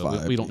Yeah, Spotify.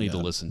 well, we don't need to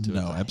listen to it.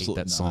 No, I hate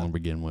absolutely that not. song to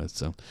begin with.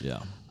 So,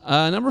 Yeah.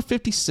 Number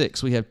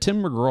 56, we have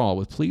Tim McGraw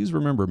with "Please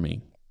Remember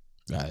Me."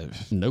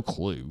 No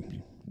clue.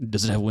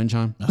 Does it have wind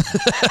chime?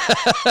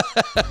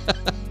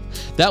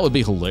 That would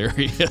be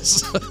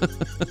hilarious.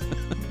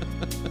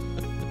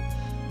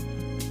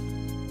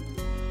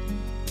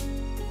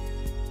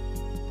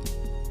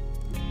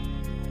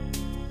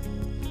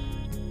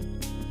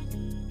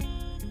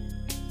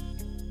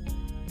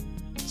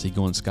 Is he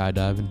going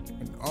skydiving?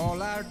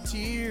 All our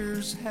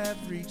tears have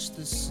reached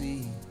the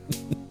sea.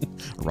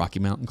 Rocky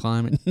Mountain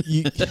climbing?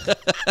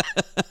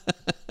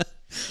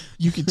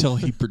 You can tell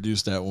he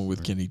produced that one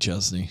with Kenny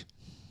Chesney.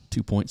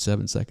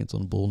 2.7 seconds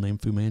on a bull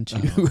named Fu Manchu.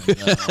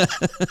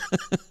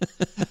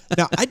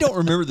 Now, I don't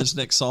remember this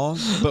next song,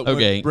 but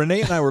Okay. when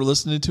Renee and I were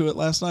listening to it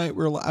last night,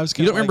 I was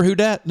You don't remember who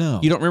dat? No.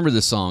 You don't remember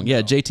this song?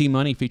 Yeah, JT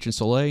Money featuring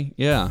Soleil.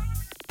 Yeah.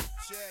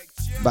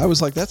 But I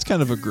was like, that's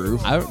kind of a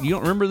groove. You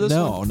don't remember this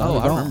No, one? not Oh,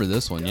 at I all. remember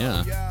this one.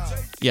 Yeah.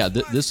 Yeah,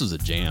 this was a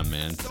jam,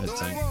 man. That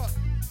thing.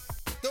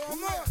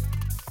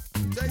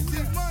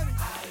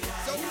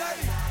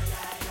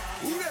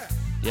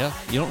 Yeah,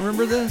 you don't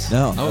remember this?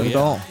 No, Oh, not at yeah.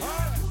 all.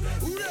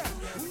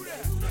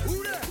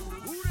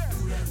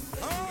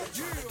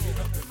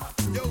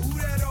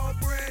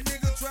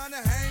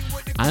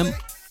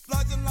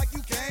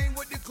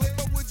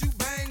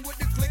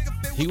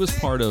 He was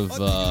part of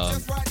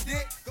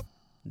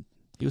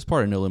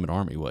No Limit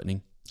Army, wasn't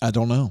he? I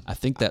don't know. I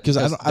think that 'Cause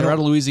I because don't- I they're don't- out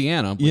of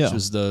Louisiana, which Yeah.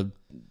 was was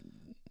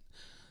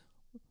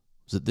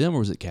it them or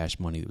was it Cash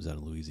Money that was out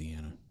of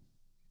Louisiana?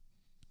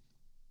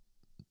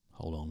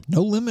 Hold on.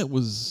 No Limit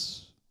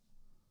was.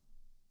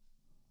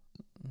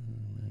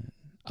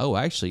 Oh,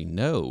 actually,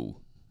 no.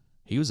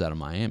 He was out of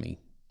Miami.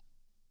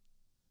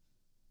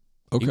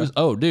 Okay. He was,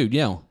 oh, dude,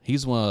 yeah.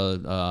 He's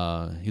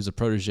he's a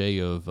protege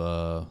of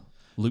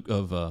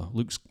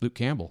Luke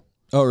Campbell.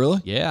 Oh, really?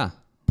 Yeah.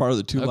 Part of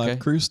the Two Live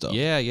Crew stuff.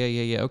 Yeah.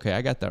 Okay,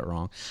 I got that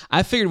wrong.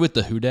 I figured with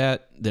the Whodad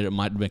that it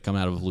might have come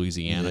out of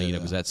Louisiana, Yeah.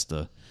 because that's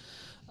the.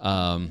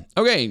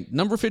 Okay,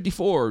 number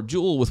 54,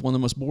 Jewel with one of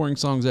the most boring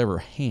songs ever,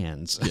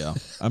 "Hands." Yeah.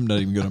 I'm not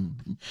even going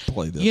to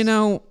play this.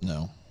 No.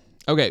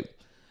 Okay.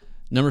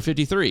 Number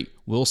 53,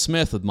 Will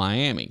Smith with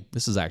 "Miami."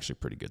 This is actually a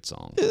pretty good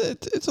song.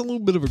 It's a little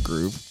bit of a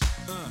groove.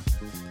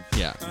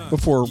 Yeah.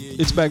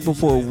 It's back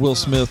before Will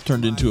Smith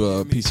turned into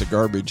a piece of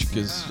garbage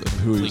because of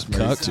who he was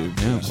married to.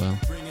 Yeah, well,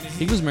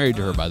 he was married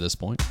to her by this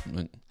point.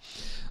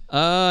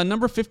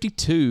 Number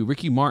 52,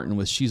 Ricky Martin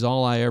with "She's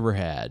All I Ever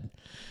Had."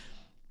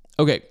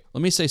 Okay,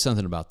 let me say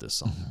something about this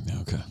song.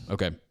 Okay.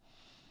 Okay.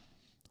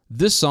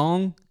 This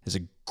song has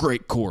a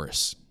great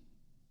chorus.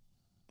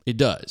 It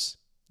does.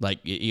 Like,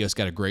 it's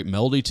got a great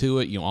melody to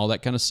it, all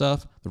that kind of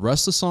stuff. The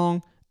rest of the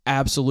song,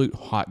 absolute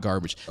hot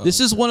garbage. This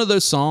is one of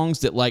those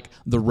songs that, like,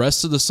 the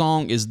rest of the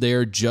song is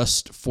there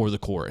just for the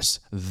chorus.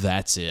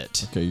 That's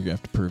it. Okay, you're going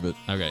to have to prove it.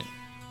 Okay.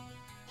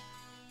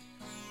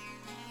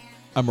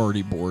 I'm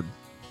already bored.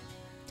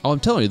 Oh, I'm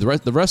telling you,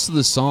 the rest of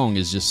the song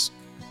is just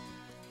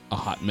a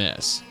hot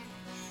mess.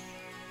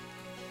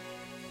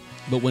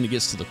 But when it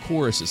gets to the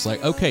chorus, it's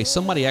like, okay,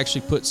 somebody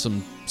actually put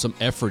some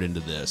effort into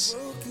this.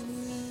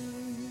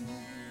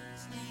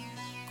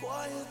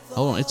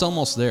 Hold on, it's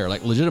almost there.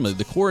 Like, legitimately,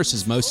 the chorus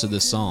is most of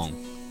this song.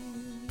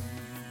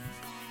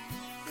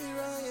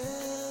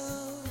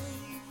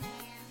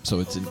 So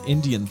it's an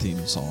Indian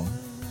theme song.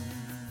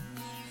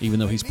 Even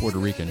though he's Puerto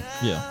Rican.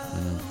 Yeah. I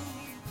know.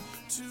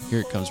 Here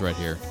it comes right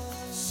here.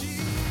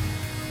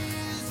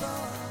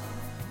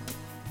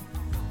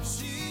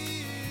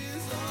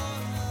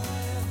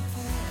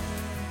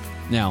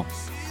 Now,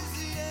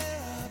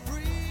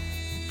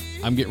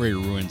 I'm getting ready to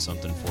ruin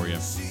something for you.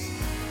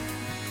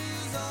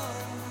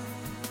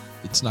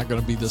 It's not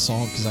going to be this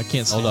song because I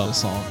can't sing Hold on.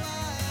 this song.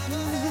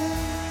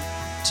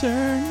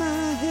 Turn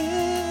my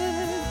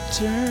head,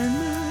 turn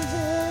my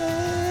head.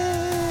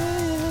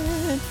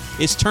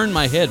 It's Turn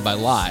My Head by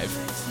Live.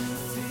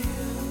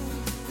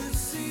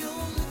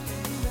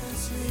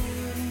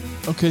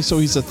 Okay, so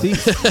he's a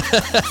thief.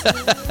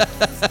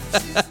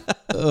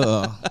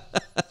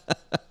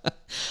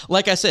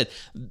 Like I said,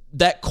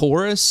 that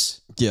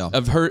chorus Yeah.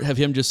 of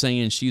him just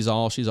saying she's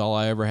all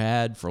I ever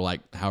had for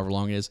like however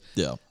long it is.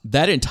 Yeah.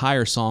 That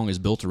entire song is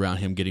built around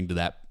him getting to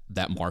that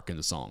mark in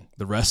the song.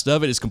 The rest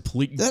of it is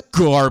complete That-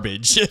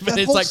 garbage. that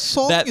It's whole like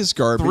song that is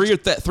garbage.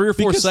 Three or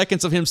four Because-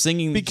 seconds of him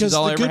singing because she's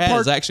all the I ever good had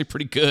part- is actually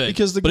pretty good.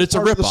 because the but good it's a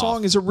part of the ripoff.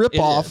 song is a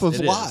ripoff of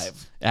It is.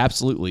 Live.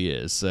 Absolutely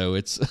is. So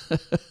it's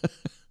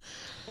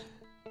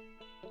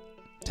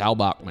Tal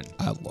Bachman.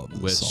 I love this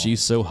With song.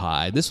 She's So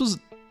High. This was,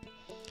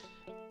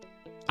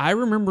 I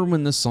remember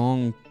when this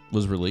song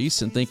was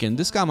released and thinking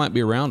this guy might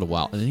be around a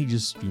while, and then you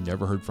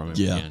never heard from him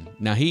Yeah. again.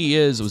 Now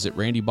was it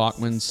Randy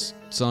Bachman's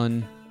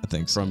son I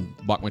think so. from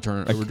Bachman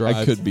Turner Overdrive?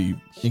 I could be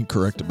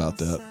incorrect about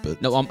that,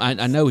 but No, I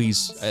know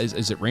is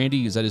it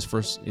Randy? Is that his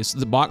first? It's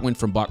the Bachman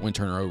from Bachman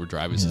Turner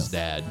Overdrive is his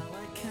dad.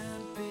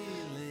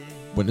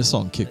 when this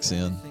song kicks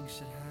in,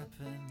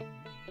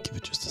 give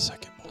it just a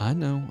second more.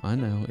 I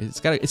know. It's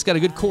got a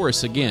good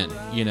chorus again.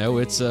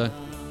 It's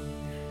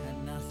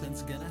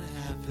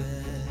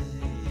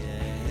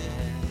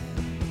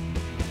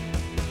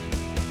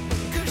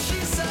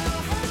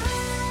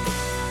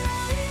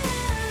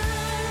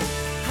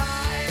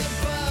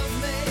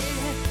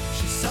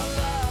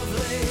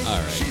all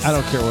right. I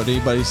don't care what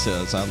anybody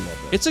says. I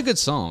love it. It's a good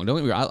song. Don't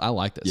get me wrong. I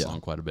like that Yeah.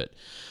 song quite a bit.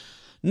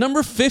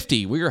 Number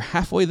 50. We are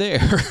halfway there.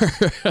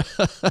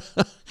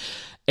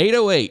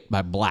 808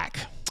 by Black.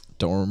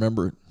 Don't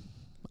remember it.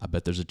 I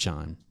bet there's a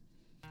chime.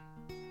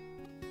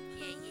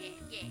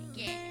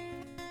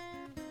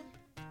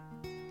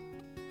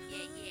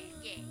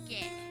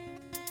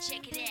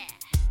 Check it out.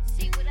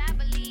 See, what I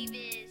believe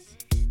is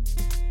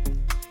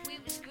we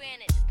was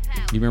granted the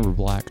power. You remember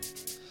Black?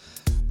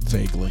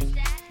 Vaguely.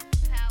 That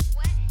power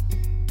what?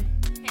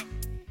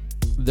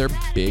 Their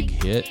big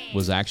hit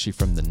was actually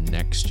from the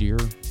next year,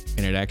 and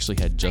it actually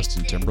had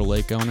Justin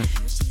Timberlake on it.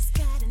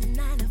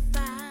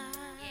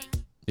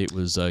 It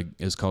was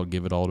called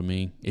 "Give It All to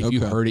Me." If you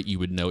Okay. heard it, you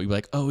would know. You'd be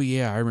like, "Oh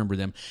yeah, I remember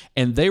them."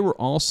 And they were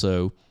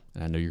also,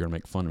 and I know you're gonna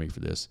make fun of me for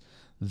this,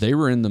 they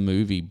were in the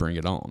movie "Bring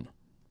It On."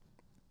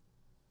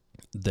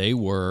 They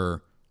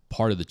were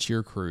part of the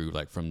cheer crew,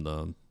 like from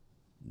the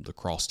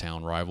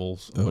Crosstown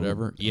Rivals, or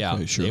whatever. Yeah,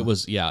 okay, sure. it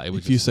was. Yeah, it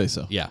was. If you say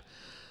so. Yeah.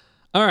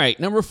 All right,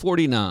 number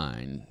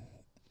 49.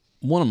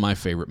 One of my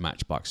favorite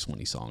Matchbox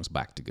 20 songs,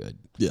 "Back to Good."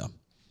 Yeah.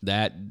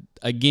 That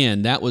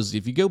was,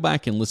 if you go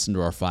back and listen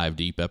to our 5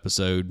 Deep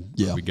episode,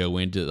 where Yeah. we go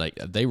into, like,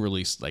 they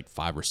released like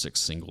 5 or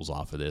 6 singles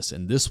off of this,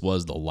 and this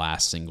was the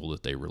last single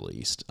that they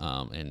released.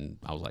 And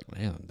I was like,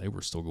 man, they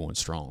were still going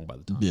strong by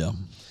the time. Yeah.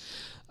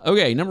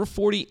 Okay, number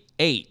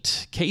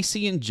 48,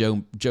 Casey and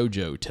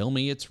JoJo, "Tell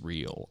Me It's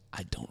Real."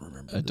 I don't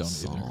remember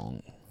this don't either.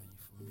 song.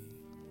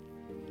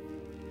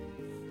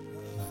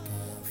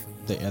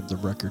 They add the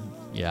record.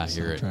 Yeah, I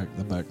hear it. soundtrack in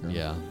the background.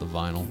 Yeah, the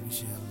vinyl.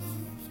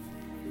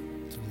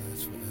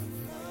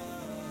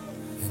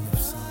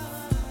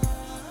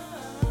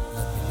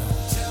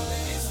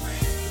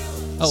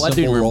 Oh, I do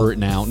Simple remember roll. it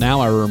now. Now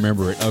I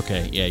remember it.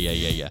 Okay.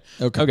 Yeah.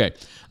 Okay.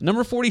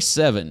 Number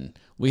 47,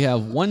 we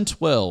have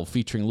 112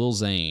 featuring Lil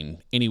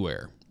Zane,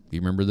 "Anywhere." Do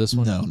you remember this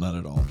one? No, not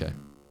at all. Okay.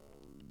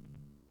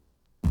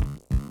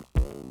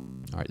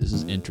 All right, this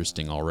is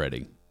interesting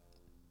already.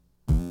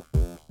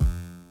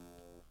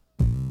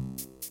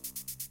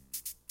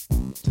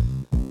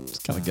 It's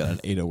kind of got an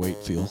 808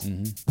 feel.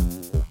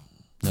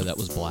 No, that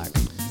was Black.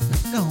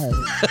 No.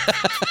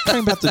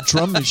 Talking about the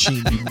drum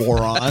machine, you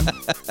moron.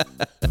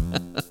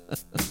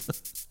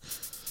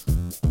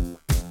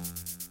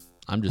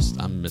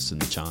 I'm missing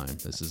the chime.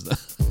 This is the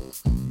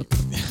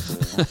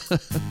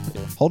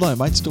Hold on, it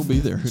might still be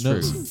there. Who It's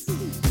knows? true.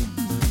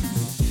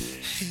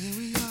 Here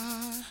we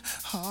are,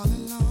 all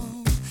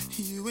alone.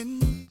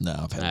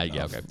 No, I've had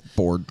yeah, enough. okay.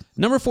 Bored.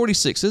 Number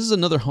 46. This is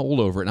another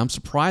holdover, and I'm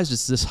surprised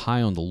it's this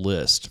high on the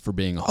list for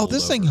being a holdover. Oh,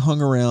 this thing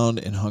hung around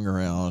and hung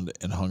around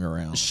and hung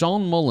around.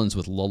 Sean Mullins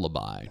with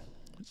Lullaby.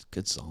 It's a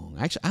good song.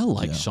 Actually, I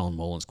like Sean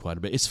Mullins quite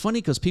a bit. It's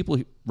funny because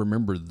people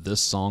remember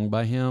this song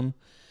by him.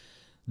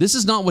 This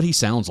is not what he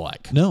sounds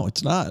like. No,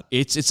 it's not.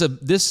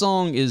 This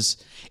song is,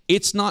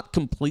 it's not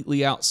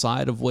completely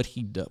outside of what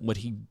he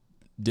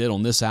did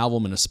on this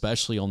album and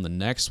especially on the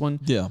next one.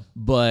 Yeah.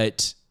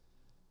 But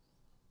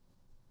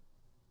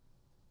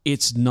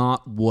it's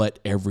not what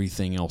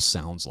everything else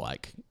sounds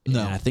like. No.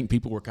 And I think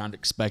people were kind of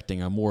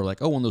expecting a more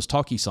like, one of those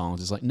talkie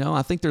songs. It's like, no,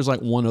 I think there's like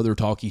one other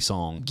talkie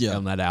song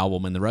on that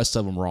album, and the rest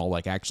of them are all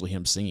like actually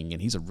him singing, and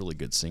he's a really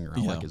good singer. I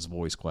like his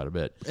voice quite a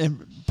bit.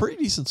 And pretty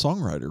decent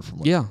songwriter from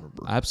what I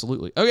remember.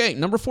 Absolutely. Okay,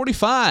 number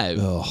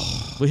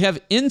 45. We have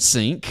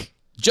NSYNC.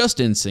 Just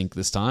NSYNC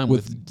this time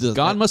with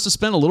God Must Have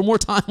Spent a Little More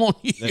Time on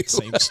You. That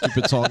same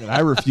stupid song, and I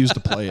refuse to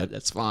play it.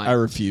 That's fine. I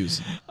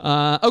refuse.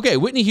 Okay,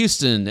 Whitney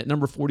Houston at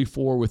number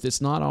 44 with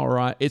It's Not All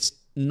Right. It's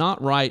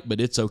not right, but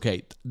it's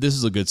okay. This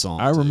is a good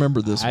song. I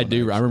remember this one. I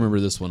do. Actually. I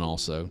remember this one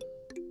also.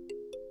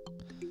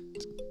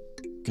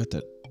 Got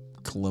that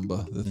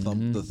kalimba,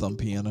 the thumb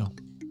piano.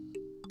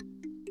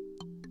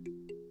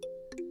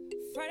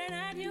 Friday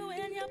night, you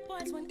and your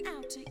boys went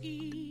out to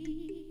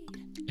eat.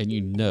 And you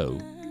know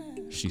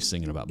she's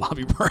singing about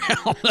Bobby Brown.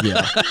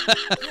 Yeah.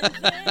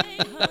 They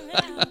hung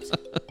out,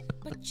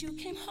 but you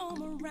came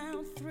home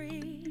around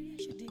 3.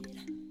 Yes, you did.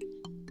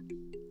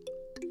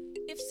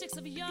 If 6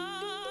 of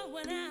y'all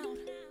went out,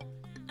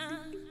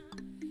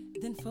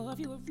 then 4 of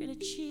you were really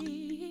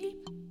cheap.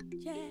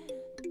 Yeah.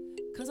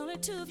 'Cause only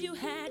 2 of you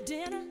had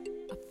dinner.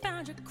 I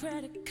found your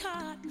credit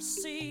card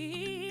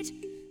receipt.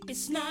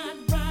 It's not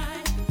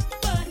right,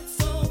 but it's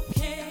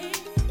okay.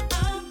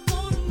 I'm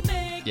gonna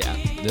make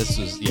it. This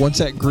was... Yeah. Once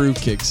that groove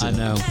kicks in. I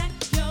know.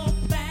 at your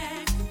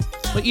back.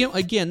 But,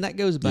 again, that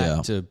goes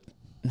back to...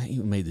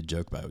 You made the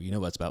joke about,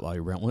 that's about Bobby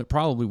Brown. Well, it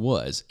probably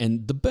was.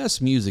 And the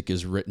best music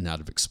is written out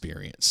of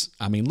experience.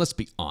 I mean, let's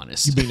be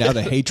honest. You mean out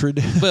of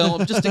hatred? Well,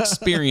 just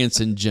experience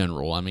in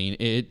general. I mean,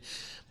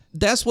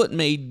 that's what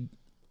made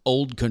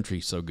old country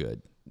so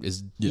good.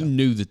 Is you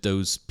knew that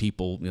those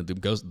people,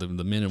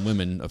 the men and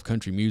women of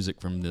country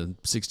music from the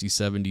 60s,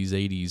 70s,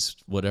 80s,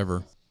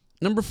 whatever.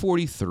 Number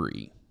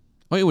 43.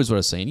 It was what I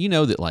was saying. You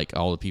know that like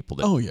all the people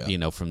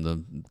that, from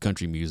the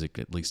country music,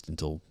 at least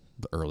until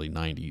the early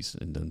 90s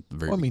and then the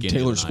very beginning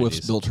Taylor of the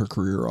Swift 90s. built her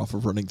career off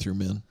of Running Through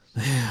Men.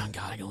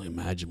 God, I can only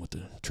imagine what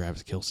the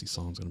Travis Kelce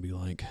song's going to be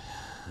like.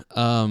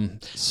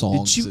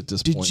 Songs at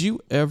this point. Did you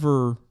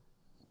ever...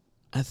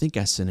 I think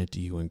I sent it to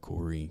you and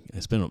Corey.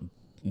 It's been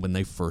when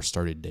they first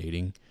started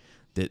dating,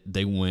 that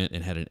they went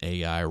and had an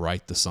AI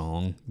write the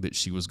song that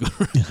she was going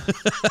to...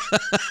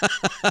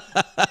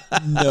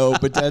 No,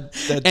 but that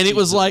and it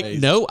was like,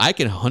 amazing. no, I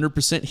can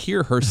 100%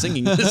 hear her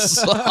singing this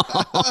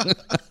song.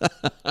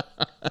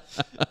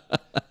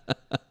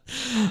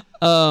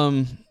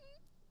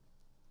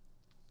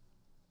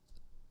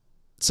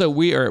 So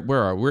we're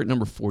at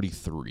number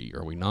 43,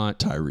 are we not?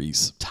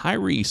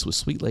 Tyrese with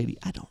Sweet Lady.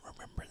 I don't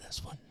remember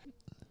this one.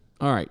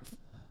 All right.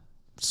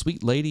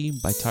 Sweet Lady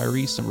by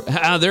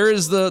Tyrese.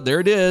 There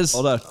it is.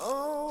 Hold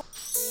on.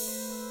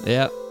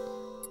 Yeah.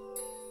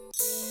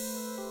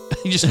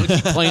 You just want to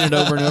keep playing it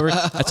over and over.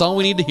 That's all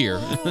we need to hear.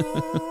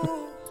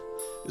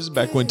 This is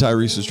back when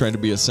Tyrese was trying to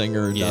be a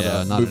singer and not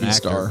a movie an actor.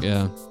 star.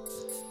 Yeah.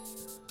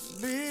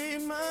 Be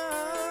my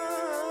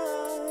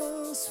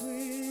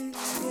sweet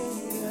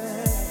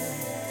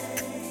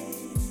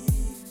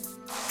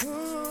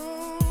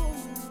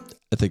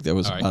I think that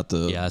was All right. about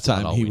the Yeah, that's about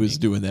time all he we was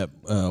need. doing that.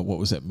 What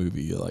was that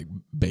movie? Like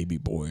Baby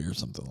Boy or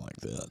something like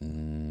that.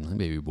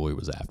 Baby Boy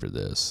was after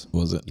this.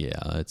 Was it?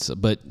 Yeah,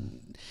 but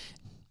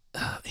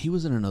he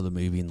was in another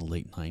movie in the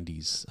late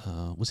 90s.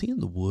 Was he in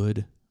The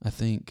Wood? I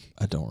think.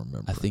 I don't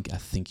remember. I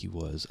think he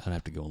was. I'd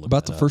have to go and look.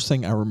 About that the up. first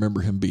thing I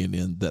remember him being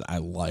in that I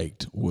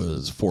liked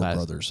was Four Fast-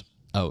 Brothers,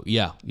 Oh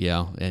yeah,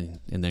 and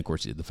then of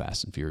course he did the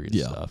Fast and Furious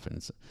stuff.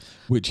 And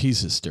which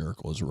he's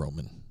hysterical as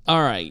Roman.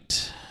 all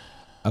right,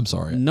 I'm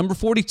sorry. number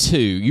 42.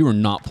 You are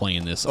not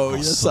playing this. Oh,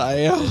 yes, I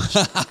am.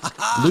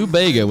 Lou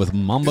Bega with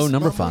Mambo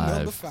number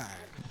 5.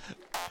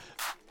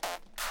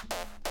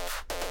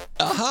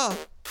 Uh-huh.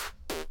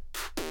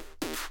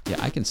 Yeah,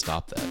 I can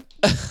stop that.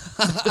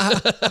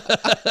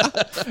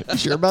 You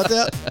sure about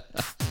that?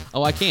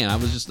 Oh, I can. I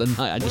just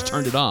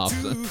turned it off.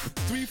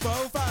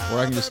 Or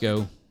I can just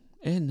go,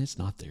 and it's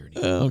not there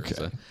anymore. Okay.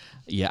 So,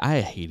 yeah, I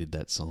hated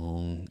that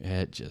song.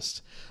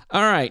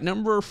 All right,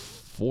 number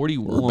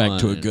 41. We're back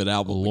to a good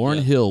album Lauryn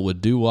again. Hill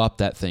with Doo Wop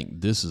That Thing.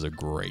 This is a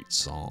great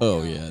song.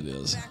 Oh, yeah, it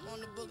is. Back on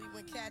the boogie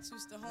when cats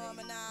used to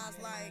harmonize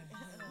like.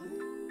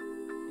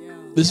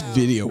 This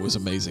video was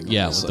amazing.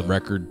 Yeah, also. with the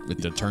record,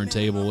 with the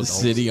turntable. With The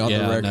city on the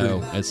record. I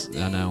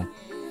know.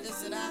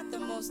 This is not the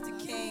most the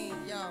king,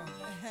 yo.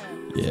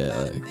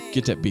 Yeah,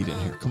 get that beat in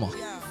here. Come on. Yo,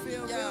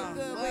 feel real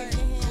good, wave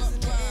your hands in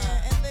the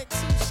air and lick 2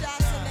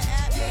 shots in the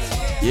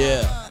atmosphere.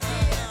 Yeah.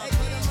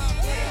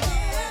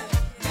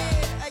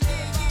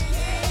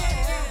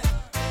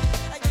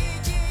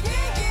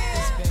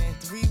 It's been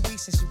 3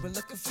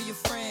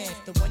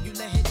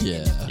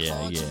 Yeah.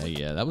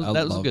 Yeah. That was a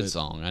love good it.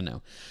 song. I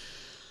know.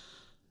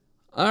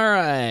 All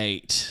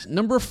right,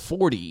 number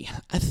 40.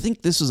 I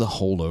think this is a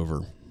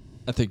holdover.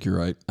 I think you're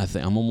right.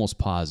 I'm almost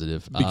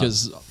positive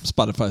Because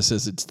Spotify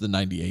says it's the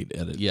 98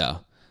 edit. yeah.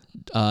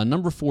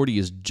 Number 40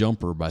 is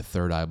 "Jumper" by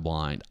Third Eye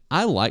Blind.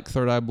 I like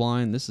Third Eye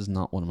Blind. This is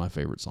not one of my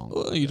favorite songs.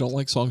 Well, you don't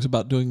like songs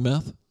about doing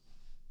meth?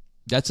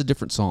 That's a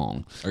different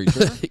song. Are you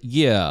sure?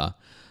 Yeah.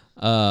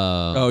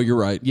 Oh, you're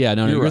right. Yeah,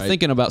 no, you're right.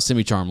 thinking about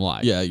Semi-Charm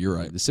Life. Yeah, you're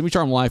right. The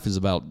Semi-Charm Life is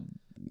about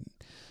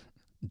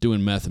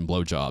doing meth and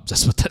blowjobs.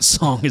 That's what that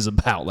song is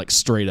about, like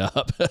straight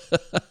up.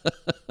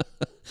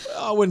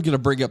 I wasn't going to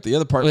bring up the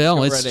other part. Well,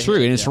 Go it's right true,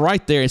 ahead. and it's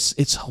right there.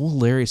 It's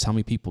hilarious how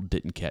many people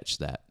didn't catch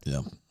that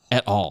Yeah.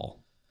 at all.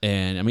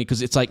 And I mean,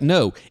 because it's like,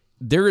 no,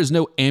 there is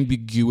no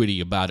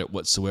ambiguity about it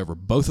whatsoever.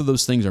 Both of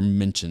those things are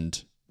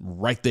mentioned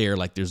right there.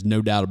 Like there's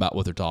no doubt about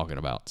what they're talking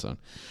about. So,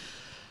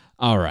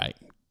 all right.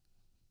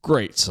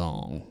 Great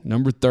song.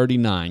 Number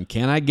 39,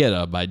 "Can I Get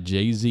A" by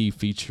Jay-Z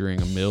featuring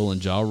Emil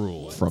and Ja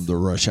Rule. From the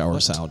Rush Hour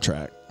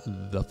soundtrack.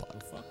 The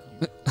fuck.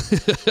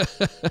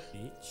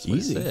 That's what it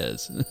Easy.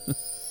 says.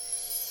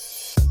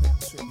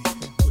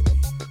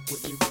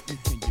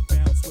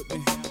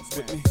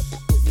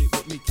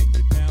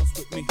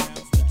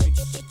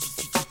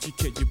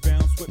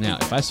 Now,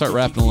 if I start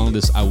rapping along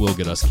this, I will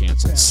get us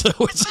canceled. So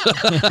it's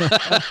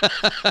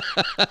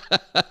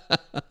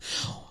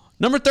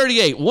number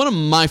 38, one of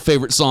my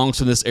favorite songs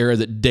from this era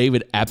that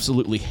David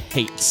absolutely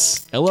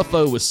hates.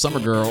 LFO with "Summer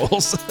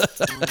Girls."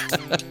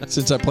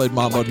 Since I played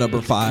Mambo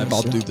number 5,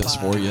 I'll do this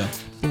for you.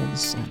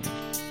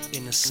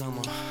 In the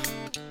summer.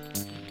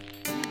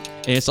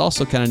 And it's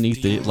also kind of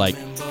neat that it like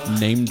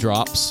name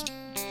drops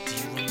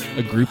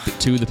a group that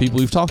two of the people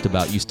we've talked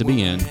about used to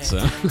be in.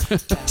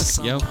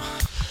 So, yo.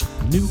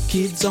 New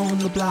kids on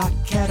the block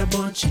had a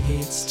bunch of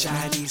hits.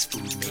 Chinese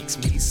food makes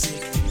me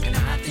sick, and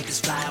I think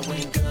it's fly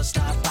when girls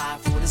stop by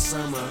for the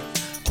summer.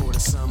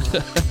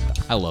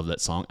 I love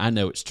that song. I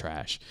know it's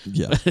trash.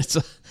 Yeah. It's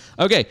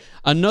okay,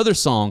 another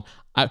song.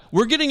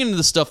 We're getting into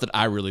the stuff that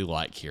I really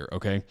like here,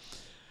 okay?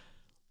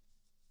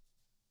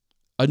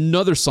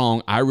 Another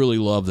song I really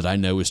love that I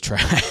know is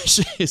trash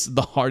is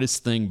 "The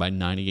Hardest Thing" by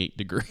 98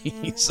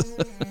 Degrees.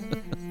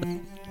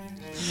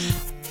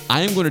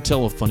 I am going to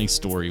tell a funny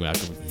story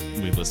after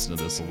we listen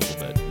to this a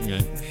little bit.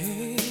 Okay?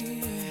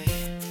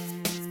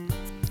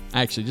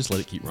 Actually, just let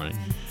it keep running.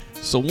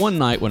 So one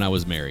night when I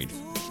was married,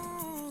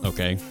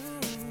 okay,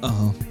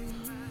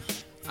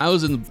 I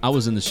was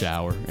in the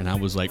shower and I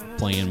was like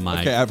playing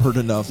my. Okay, I've heard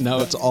enough. No.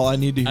 That's all I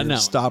need to I hear. know.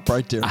 Stop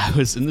right there. I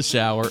was in the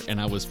shower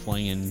and I was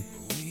playing,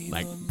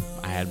 like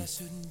I had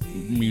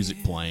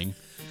music playing.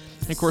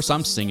 And of course,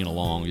 I'm singing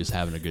along, just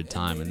having a good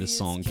time. And this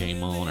song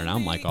came on, and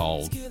I'm like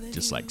all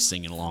just like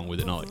singing along with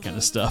it and all that kind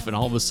of stuff. And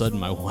all of a sudden,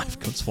 my wife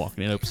comes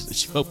walking in.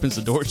 She opens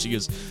the door. She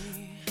goes,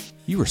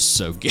 "You are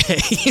so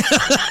gay."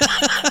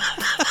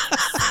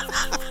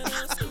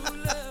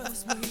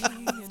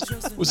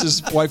 Was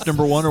this wife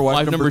number 1 or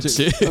wife number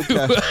 2?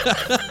 Okay.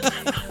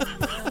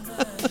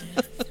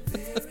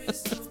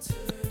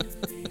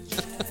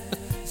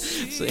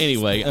 So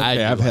anyway,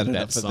 I've had like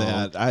enough of song.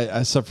 that.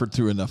 I suffered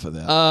through enough of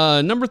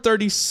that. Number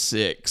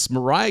 36,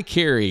 Mariah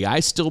Carey, "I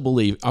Still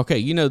Believe." Okay,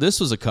 you know, this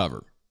was a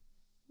cover.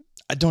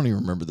 I don't even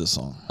remember this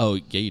song. Oh,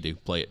 yeah, you do.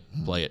 Play it.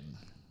 Play it.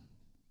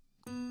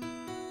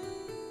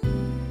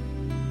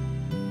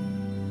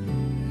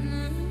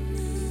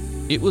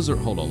 It was,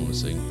 hold on, let me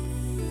see.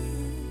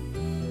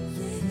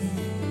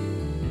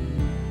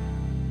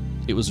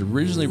 It was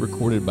originally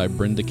recorded by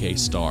Brenda K.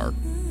 Starr,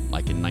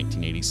 like in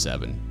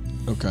 1987.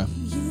 Okay.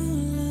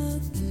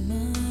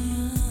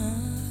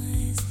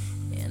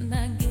 And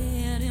I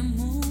get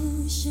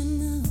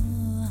emotional.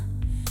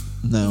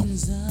 No.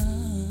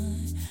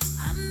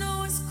 I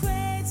know it's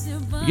crazy,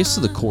 but It gets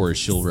to the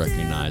chorus, you'll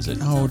recognize it.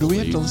 Oh, do we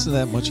have to Believe. listen to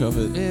that much of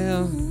it?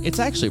 Yeah, it's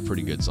actually a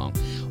pretty good song.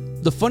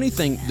 The funny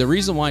thing, the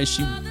reason why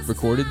she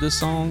recorded this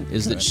song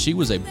is that she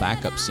was a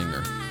backup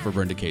singer for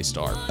Brenda K.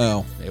 Starr.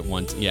 Oh. At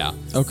one, yeah.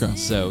 Okay.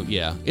 So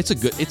yeah,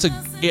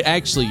 it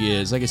actually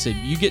is. Like I said,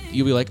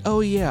 you'll be like,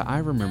 oh yeah, I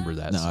remember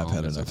that No, song. I've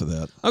had enough of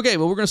that. Okay,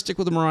 well, we're going to stick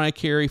with the Mariah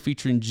Carey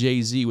featuring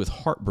Jay-Z with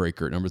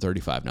 "Heartbreaker" at number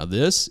 35. Now,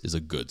 this is a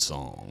good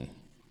song.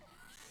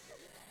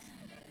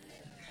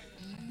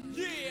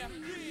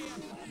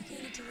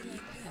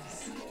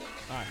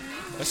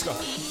 Let's go.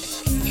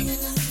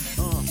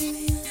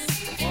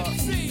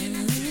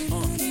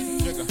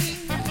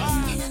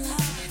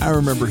 I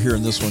remember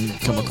hearing this one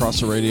come across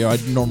the radio.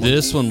 I'd normally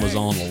This one was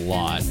on a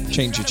lot.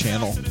 change the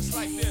channel.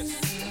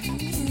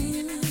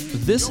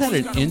 This had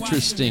an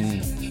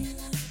interesting,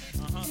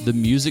 the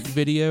music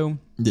video,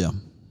 Yeah.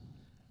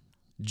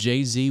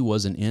 Jay-Z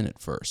wasn't in at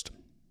first.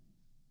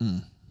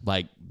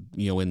 Like,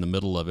 in the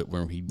middle of it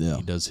where he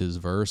does his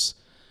verse.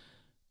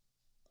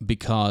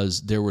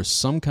 Because there was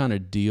some kind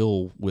of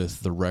deal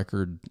with the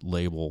record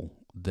label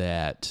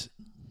that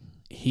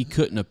he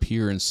couldn't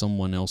appear in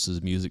someone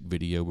else's music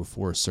video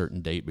before a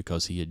certain date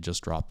because he had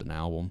just dropped an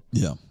album.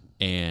 Yeah.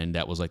 And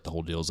that was like the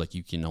whole deal. Is like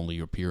you can only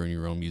appear in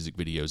your own music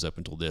videos up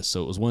until this.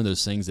 So it was one of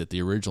those things that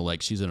the original,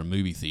 like she's in a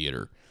movie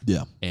theater.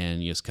 Yeah.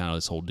 And it's kind of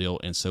this whole deal.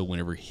 And so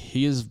whenever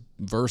his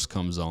verse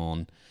comes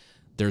on,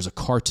 there's a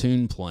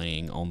cartoon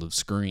playing on the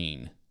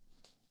screen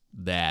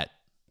that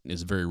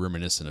is very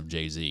reminiscent of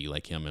Jay-Z,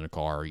 like him in a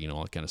car, you know,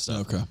 all that kind of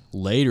stuff. Okay.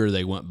 Later,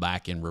 they went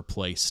back and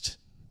replaced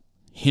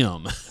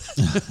him,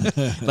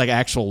 like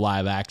actual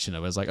live action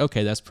of it. I was like,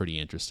 okay, that's pretty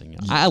interesting.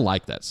 I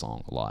like that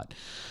song a lot.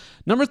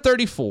 Number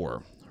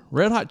 34,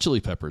 Red Hot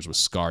Chili Peppers with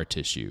Scar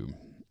Tissue.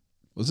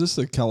 Was this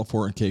the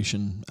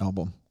Californication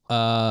album?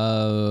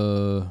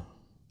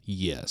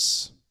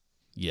 Yes.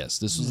 Yes,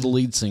 this was the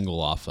lead single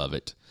off of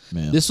it.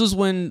 Man. This was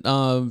when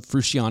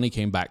Frusciante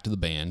came back to the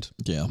band.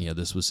 Yeah. Yeah,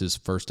 this was his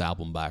first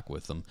album back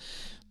with them.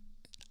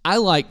 I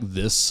like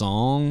this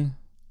song.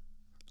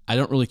 I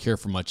don't really care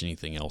for much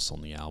anything else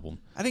on the album.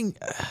 I think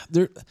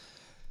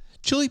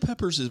Chili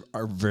Peppers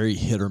are very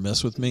hit or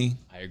miss with me.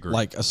 I agree.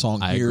 Like a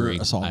song I here, agree.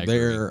 a song I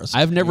there. agree. A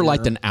song I've never here.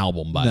 liked an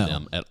album by No.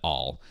 them at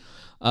all.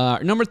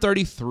 Number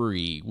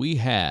 33, we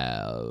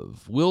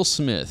have Will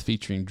Smith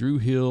featuring Drew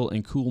Hill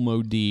and Kool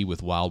Mo D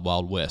with Wild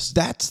Wild West.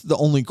 That's the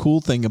only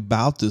cool thing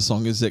about this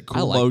song is that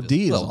Kool like Mo this.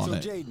 D is Well, on So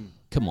it. Jaden,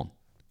 Come on.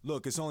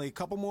 look, it's only a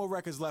couple more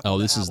records left. Oh, on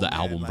this is the man.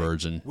 album Like,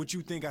 version. What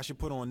you think I should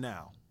put on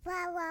now?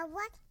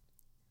 What?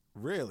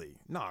 Really?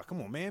 Nah,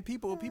 come on, man.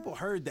 People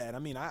heard that. I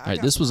mean, I right,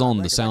 got this was some on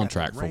the records. I got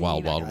soundtrack for Rain,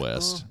 Wild I Wild got,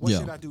 West. What Yeah.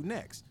 should I do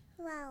next?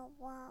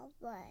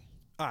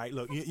 All right,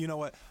 look, you know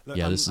what? Look,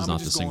 Yeah, this is not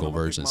the just single I'm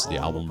gonna version, pick it's my the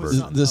own, album I'm gonna put version.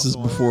 something This is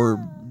else on.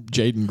 before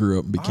Jaden grew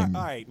up and All became.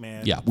 right,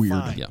 man. Yeah. Weird.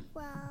 Fine. Yeah.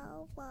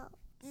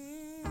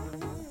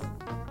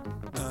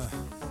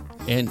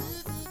 And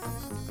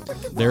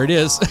there it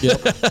is.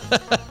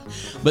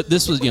 But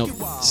this was, you know,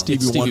 Stevie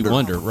it's Stevie Wonder.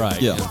 Wonder,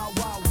 right? Yeah. Wild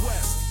Wild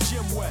West,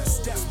 Jim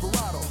West,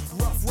 Desperado,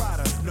 Rough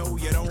Rider. No,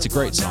 you don't It's a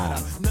great want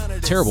song. none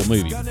of this. Terrible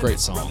movie, Gun great it,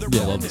 song. brother, Yeah,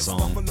 I run love the it,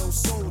 song. Buffalo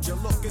Soldier,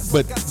 look, it's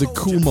But like I the told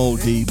Kool you, Mo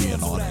man. D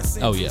being on it.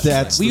 Oh yeah,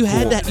 That's well, you the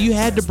had cool- that. You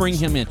had to bring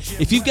him in.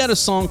 If you've got a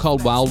song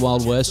called Wild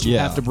Wild West, you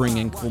Yeah. have to bring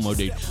in Kool Mo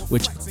D.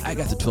 Which I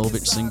got the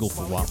 12-inch single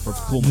for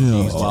Kool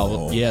Mo D's.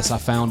 No. Yes, I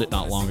found it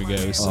not long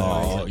ago. So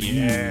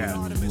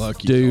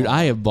Lucky dude, dog.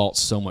 I have bought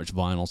so much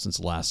vinyl since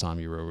the last time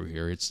you were over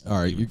here. It's All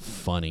right,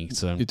 funny.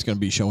 So It's going to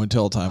be show and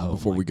tell time oh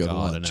before my we go God,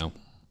 to lunch. I know.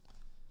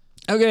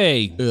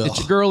 Okay, it's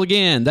your girl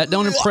again. That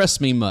don't impress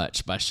me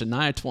much by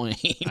Shania Twain.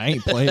 I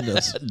ain't playing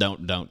this.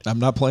 don't. I'm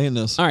not playing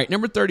this. All right,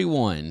 number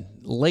 31,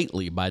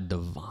 Lately by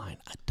Divine.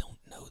 I don't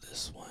know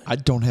this one. I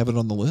don't have it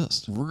on the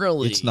list.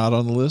 Really? It's not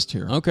on the list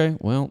here. Okay,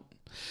 well.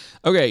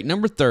 Okay,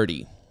 number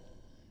 30,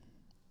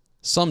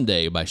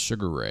 Someday by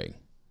Sugar Ray.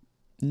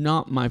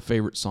 Not my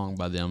favorite song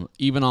by them,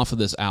 even off of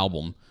this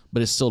album,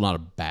 but it's still not a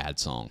bad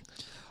song.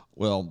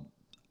 Well,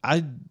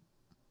 I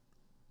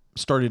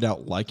started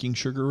out liking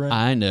Sugar Ray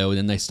I know, and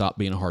then they stopped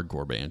being a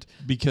hardcore band.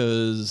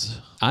 because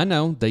I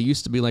know, they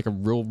used to be like a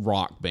real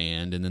rock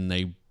band, and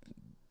then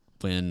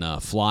when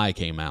Fly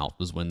came out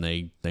was when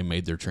they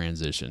made their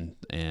transition,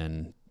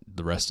 and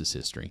the rest is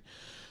history.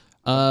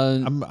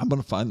 I'm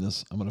going to find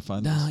this. I'm going to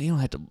find No, this. you don't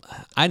have to.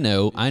 I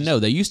know.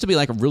 They used to be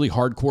like a really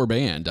hardcore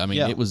band. I mean,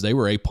 Yeah. they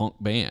were a punk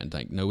band.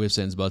 Like no ifs,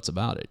 ands, buts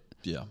about it.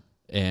 Yeah.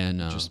 And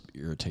Just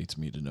irritates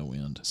me to no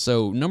end.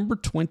 so number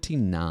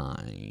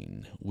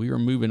 29, we are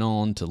moving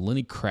on to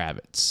Lenny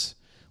Kravitz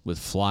with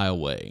 "Fly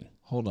Away."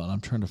 Hold on. I'm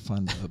trying to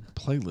find the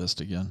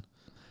playlist again.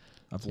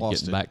 I've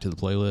lost Getting it. back to the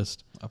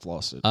playlist. I've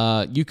lost it.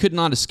 You could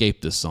not escape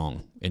this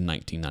song in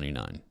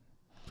 1999.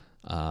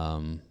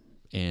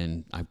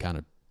 And I'm kind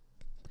of.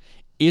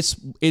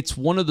 It's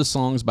one of the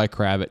songs by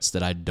Kravitz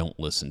that I don't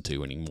listen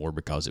to anymore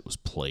because it was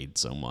played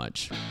so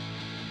much.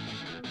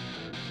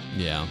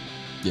 Yeah.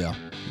 yeah.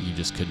 You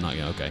just could not.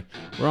 Okay,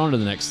 we're on to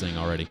the next thing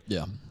already.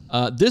 Yeah.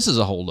 This is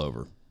a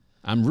holdover.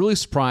 I'm really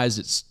surprised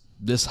it's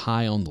this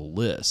high on the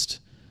list.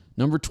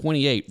 Number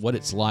 28, What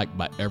It's Like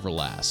by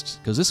Everlast,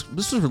 because this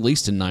was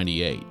released in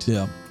 '98.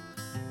 Yeah.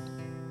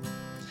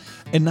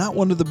 And not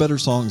one of the better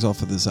songs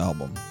off of this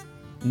album.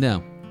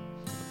 No,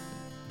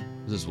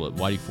 this is what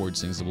Whitey Ford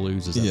Sings the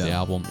Blues. Is that Yeah. the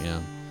album? Yeah,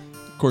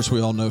 Of course, we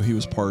all know he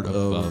was part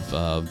of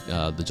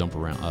of the Jump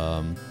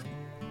Around.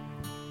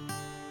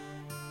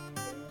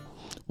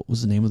 What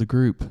was the name of the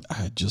group?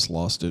 I just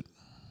lost it.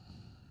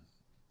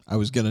 I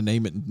was going to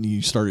name it, and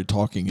you started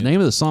talking. The name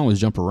of the song was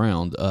Jump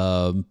Around.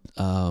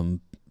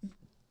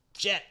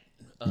 Jet.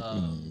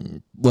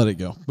 Let it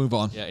go. Move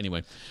on. Yeah.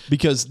 Anyway,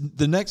 Because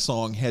the next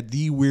song had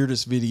the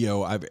weirdest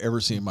video I've ever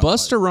seen in my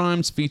Busta life.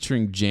 Rhymes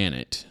featuring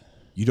Janet.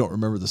 You don't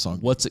remember the song.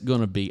 What's it going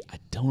to be? I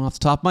don't off the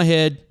top of my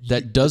head.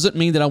 That doesn't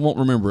mean that I won't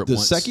remember it The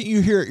once. second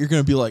you hear it, you're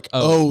going to be like,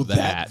 oh,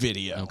 that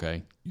video.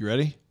 Okay. You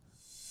ready?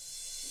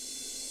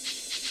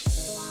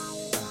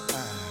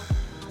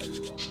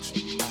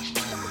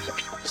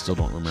 Still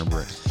don't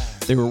remember it.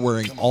 They were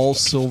wearing all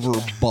silver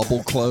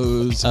bubble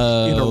clothes in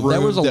a room.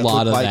 There was a that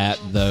lot of looked like- that,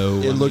 though.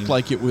 It looked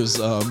like it was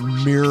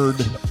mirrored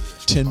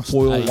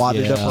tinfoil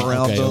wadded up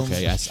around okay, them.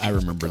 Okay, I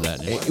remember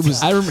that. It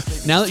was- I remember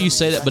now that you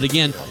say that. But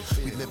again,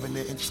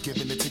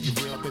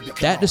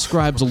 That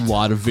describes a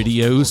lot of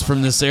videos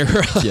from this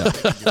era. Yeah.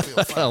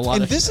 A lot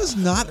And of, this is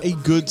not a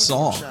good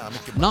song.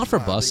 not for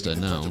Busta,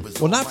 no.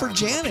 Well, not for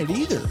Janet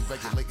either.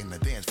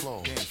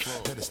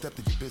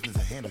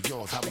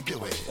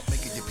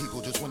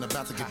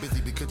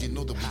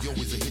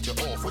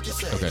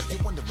 Okay.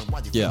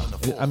 Yeah.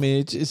 I mean,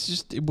 it's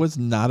just, it was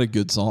not a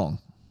good song.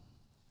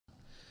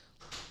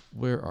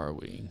 Where are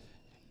we?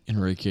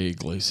 Enrique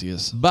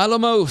Iglesias.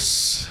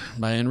 Balamos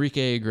by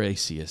Enrique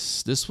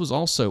Iglesias. This was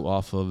also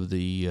off of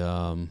the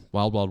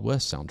Wild Wild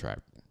West soundtrack.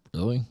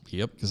 Really?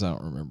 Yep. Because I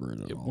don't remember it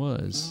at It all.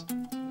 was.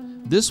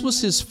 This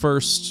was his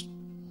first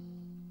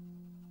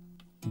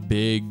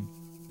big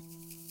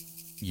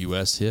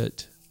U.S.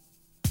 hit.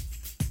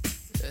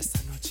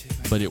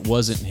 But it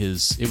wasn't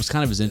his. It was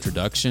kind of his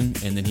introduction,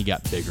 and then he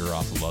got bigger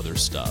off of other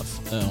stuff.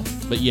 Oh.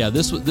 But yeah,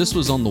 this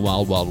was on the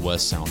Wild Wild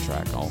West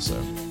soundtrack also.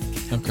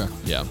 Okay.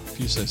 Yeah, If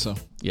you say so.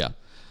 yeah.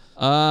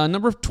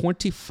 Number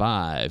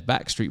 25,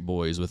 Backstreet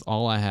Boys with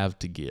All I Have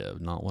to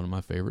Give. Not one of my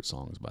favorite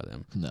songs by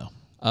them. No.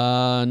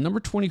 Number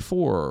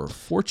 24,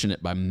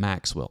 Fortunate by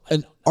Maxwell.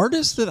 An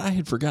artist that I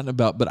had forgotten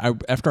about, but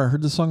after I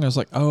heard the song, I was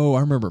like, oh,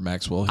 I remember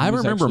Maxwell. I was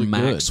remember actually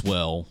good.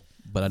 Maxwell,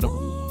 but I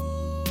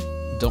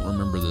don't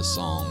remember this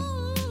song.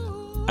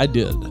 I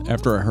did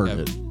after I heard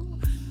it.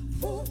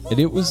 And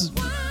it was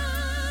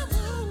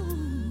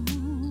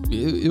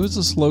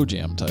a slow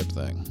jam type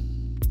thing.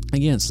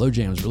 Again, Slow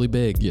Jam is really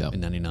big Yeah. in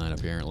 99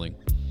 apparently.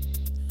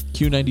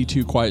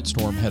 Q92 Quiet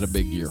Storm had a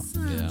big year.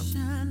 Yeah.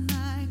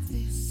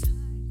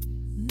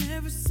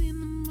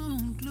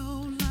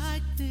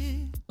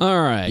 All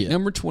right, Yeah.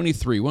 number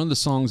 23, one of the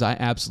songs I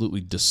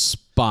absolutely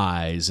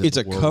despise in It's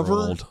the a cover,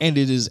 world. and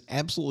it is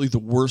absolutely the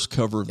worst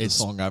cover of the It's-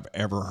 song I've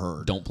ever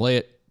heard. Don't play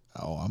it.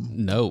 Oh,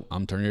 No,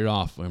 I'm turning it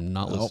off. I'm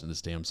not Oh. listening to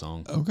this damn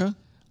song. okay.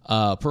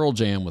 Pearl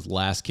Jam with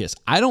Last Kiss.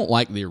 I don't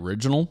like the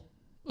original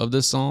of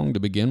this song to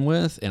begin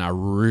with, and I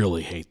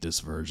really hate this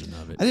version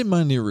of it. I didn't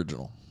mind the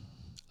original.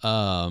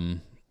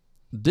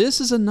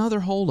 This is another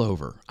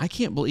holdover. I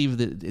can't believe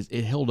that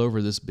it held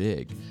over this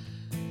big.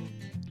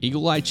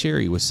 Eagle Eye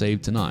Cherry was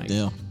Saved Tonight.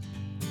 Yeah.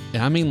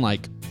 And I mean,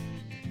 like,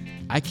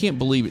 I can't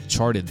believe it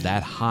charted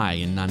that high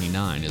in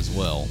 99 as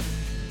well.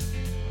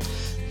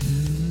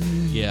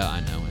 Yeah,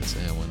 I know.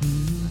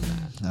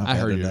 I've I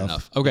had heard it enough.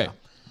 enough. Okay.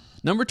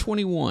 Number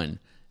 21.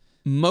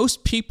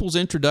 Most people's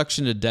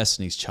introduction to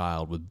Destiny's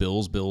Child with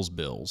Bills, Bills,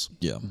 Bills.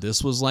 Yeah.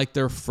 This was like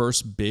their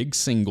first big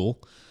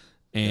single,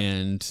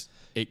 and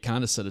it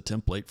kind of set a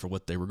template for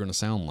what they were going to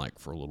sound like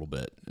for a little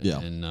bit. Yeah.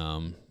 And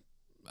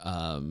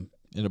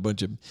And a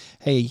bunch of,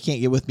 hey, you can't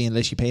get with me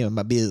unless you pay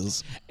my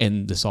bills.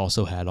 And this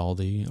also had all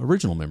the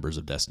original members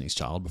of Destiny's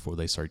Child before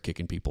they started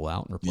kicking people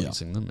out and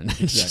replacing them. And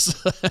it's just,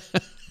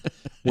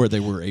 Where they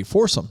were a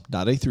foursome,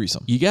 not a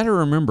threesome. you got to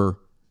remember,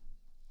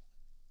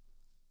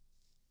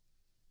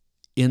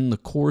 in the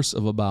course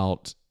of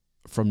about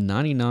from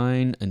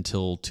 99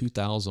 until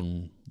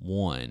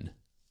 2001,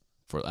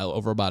 for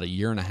over about a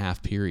year and a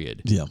half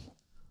period, Yeah.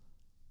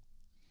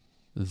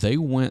 they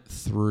went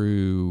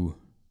through.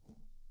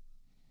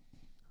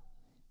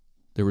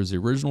 There was the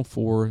original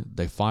 4.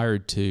 They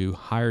fired 2,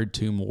 hired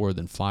 2 more,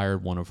 then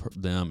fired one of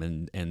them,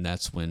 and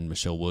that's when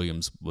Michelle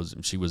Williams was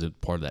a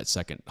part of that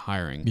second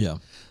hiring. Yeah.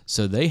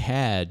 So they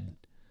had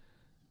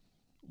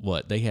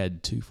what? They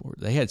had 2, 4.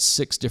 They had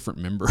 6 different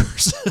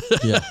members.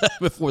 Yeah.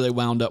 Before they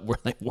wound up where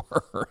they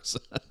were.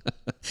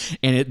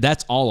 And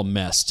that's all a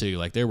mess too.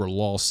 Like there were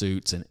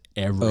lawsuits and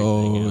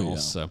everything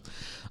else. So,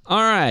 all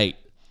right,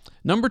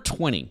 number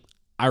 20.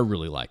 I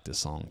really like this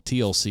song,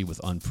 TLC with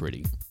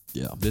Unpretty.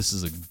 Yeah. This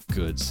is a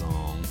good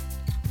song.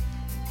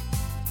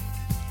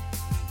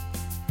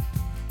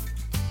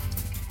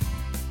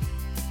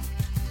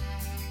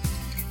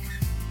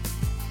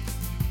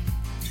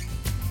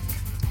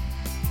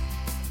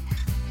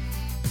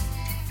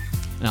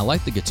 And I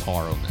like the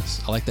guitar on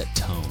this. I like that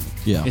tone.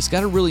 Yeah. It's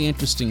got a really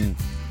interesting,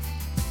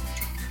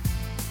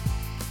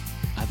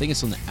 I think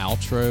it's on the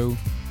outro.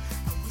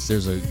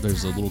 There's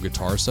a little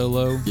guitar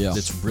solo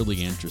that's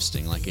really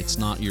interesting. Like it's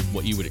not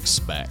what you would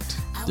expect.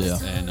 Yeah.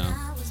 And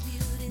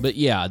but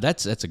yeah,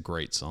 that's a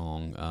great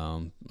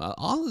song.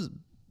 All the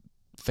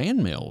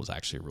Fan Mail was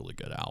actually a really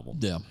good album.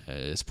 Yeah.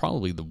 It's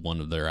probably one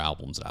of their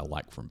albums that I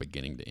like from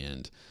beginning to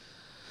end.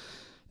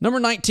 Number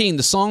 19,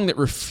 the song that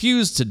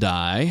refused to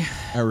die.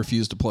 I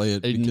refuse to play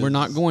it. And we're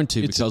not going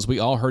to because we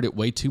all heard it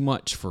way too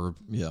much for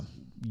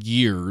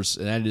years.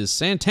 And that is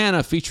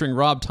Santana featuring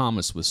Rob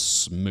Thomas with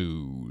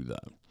Smooth.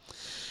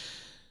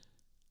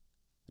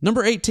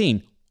 Number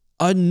 18,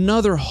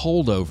 another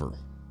holdover.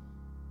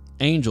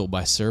 Angel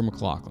by Sarah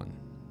McLachlan.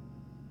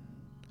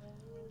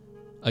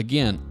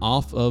 Again,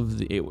 off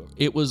of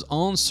it was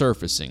on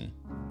Surfacing.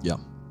 Yeah.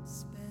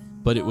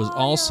 But it was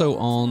also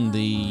on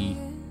the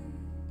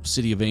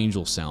City of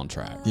Angels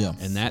soundtrack. Yeah.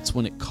 And that's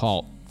when it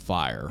caught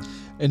fire.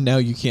 And now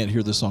you can't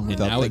hear the song And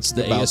without now it's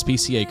the thinking about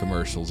ASPCA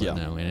commercials, Yeah. I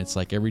know. And it's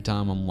like every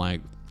time I'm like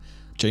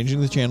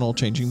Changing the channel,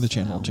 changing the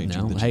channel, No.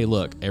 changing the Hey, channel.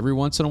 look, every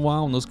once in a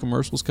while when those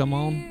commercials come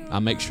on, I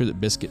make sure that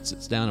Biscuit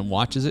sits down and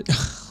watches it.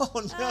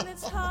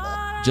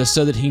 Just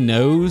so that he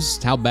knows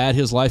how bad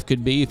his life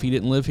could be if he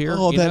didn't live here.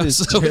 Oh, that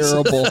is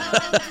terrible.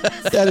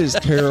 That is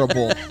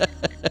terrible.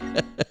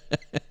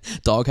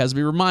 Dog has to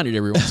be reminded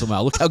every once in a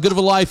while. Look how good of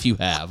a life you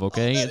have,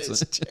 okay? That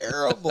is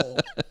terrible.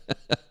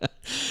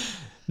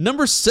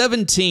 Number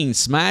 17,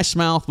 Smash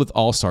Mouth with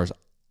All Stars.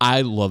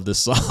 I love this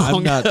song.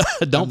 I'm not.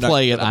 Don't I'm not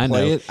play it. gonna I know.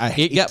 play it. I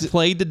hate got it.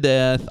 played to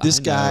death. This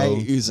I guy know.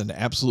 is an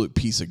absolute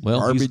piece of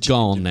Well, garbage. he's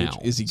gone individual.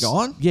 now. Is he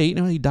gone? Yeah, you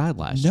know he died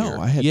last year. No,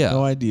 I had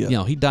no idea. You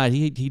know, he died.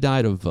 He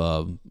died of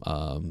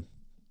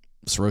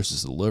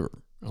cirrhosis of the liver.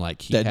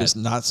 Like That does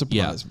not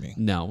surprise me.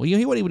 No, well,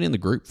 he wasn't even in the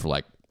group for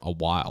like a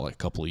while, like a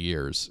couple of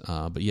years.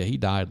 But yeah, he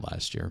died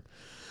last year.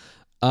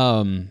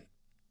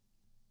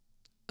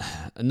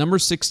 Number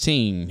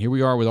 16. Here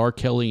we are with R.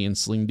 Kelly and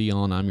Celine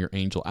Dion. I'm Your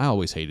Angel. I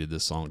always hated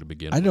this song to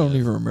begin with. I don't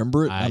even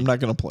remember it. I'm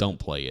not going to play. Don't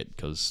play it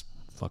because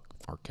fuck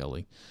R.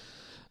 Kelly.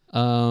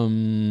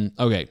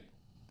 Okay,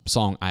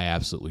 song I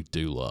absolutely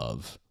do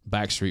love.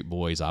 Backstreet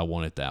Boys. I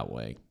Want It That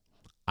Way.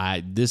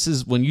 This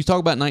is when you talk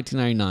about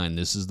 1999.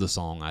 This is the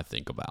song I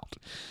think about.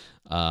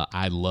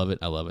 I love it.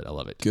 I love it. I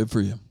love it. Good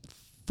for you.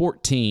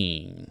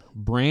 14.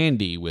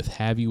 Brandy with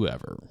Have You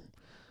Ever.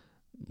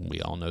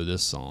 We all know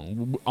this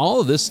song. All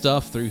of this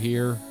stuff through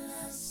here.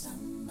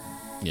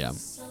 Yeah.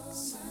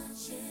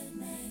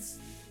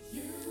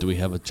 Do we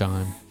have a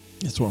chime?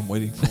 That's what I'm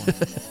waiting for.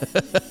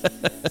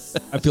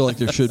 I feel like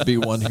there should be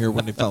one here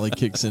when it finally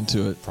kicks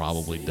into it.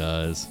 Probably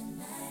does.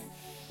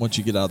 Once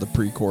you get out of the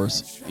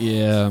pre-chorus.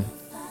 Yeah.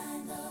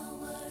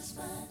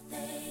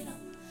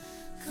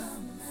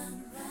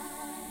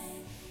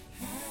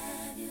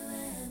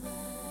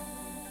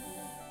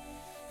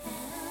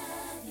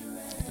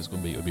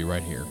 It'll be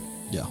right here.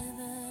 Yeah.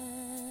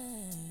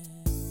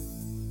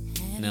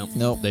 No,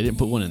 Nope. they didn't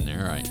put one in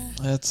there. All right.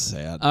 That's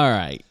sad. All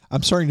right.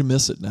 I'm starting to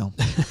miss it now.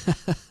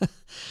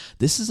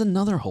 This is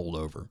another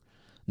holdover.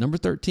 Number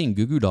 13,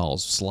 Goo Goo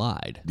Dolls,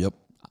 Slide. Yep.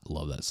 I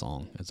love that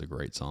song. That's a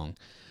great song.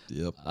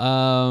 Yep.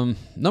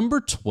 Number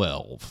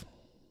 12.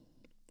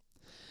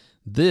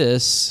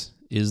 This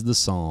is the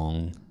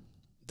song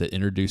that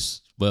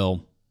introduced,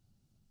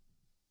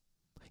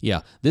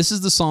 this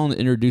is the song that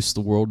introduced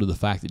the world to the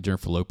fact that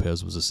Jennifer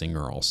Lopez was a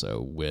singer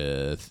also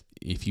with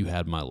If You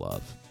Had My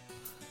Love.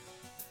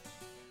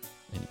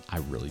 And I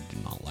really do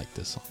not like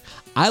this song.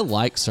 I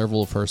like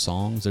several of her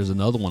songs. There's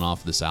another one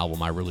off this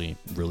album I really,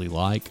 really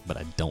like, but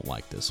I don't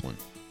like this one.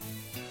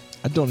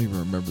 I don't even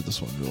remember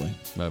this one really.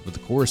 But the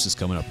chorus is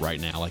coming up right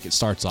now. Like it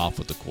starts off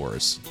with the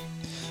chorus.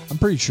 I'm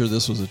pretty sure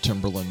this was a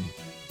Timberland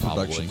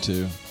Probably. production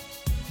too.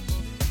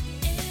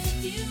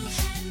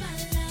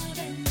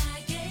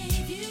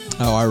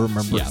 Oh, I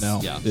remember it now.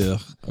 Yeah.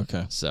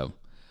 Okay. So,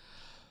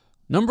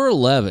 number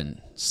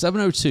 11,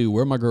 702,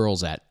 Where My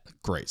Girls At?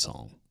 Great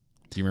song.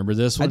 Do you remember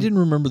this one? I didn't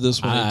remember this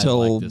one I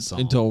until like this song.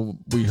 until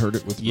we heard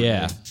it with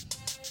Yeah. Renee.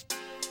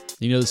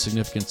 You know the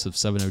significance of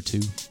 702?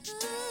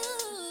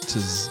 It's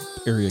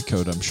his area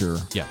code, I'm sure.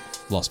 Yeah,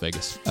 Las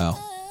Vegas.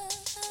 Oh.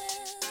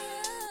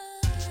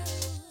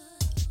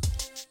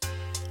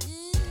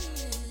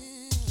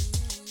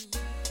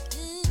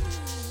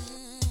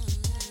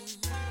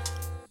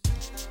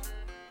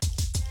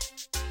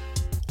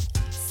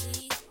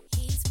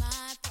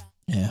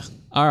 Yeah.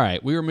 All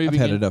right, we are I've moving.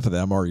 had enough of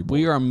that. I'm already bored.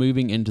 We are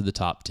moving into the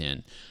top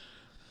 10.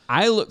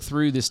 I look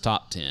through this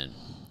top 10.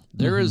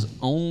 There is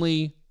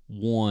only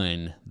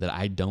one that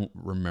I don't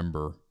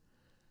remember.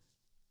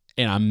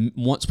 And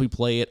once we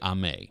play it, I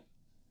may.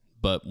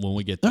 But when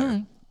we get there. All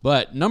right.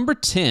 But number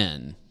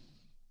 10,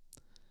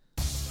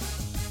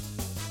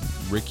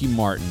 Ricky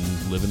Martin,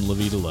 Livin' La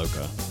Vida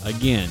Loca.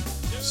 Again,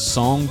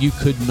 song you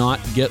could not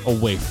get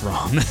away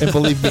from. And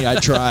believe me, I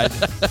tried.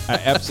 I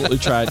absolutely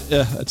tried.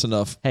 Yeah, that's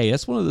enough. Hey,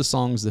 that's one of the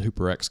songs that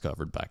Hooper X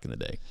covered back in the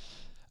day.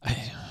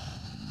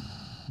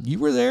 You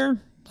were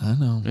there? I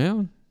know.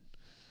 Yeah.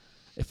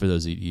 If for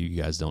those of you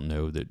guys don't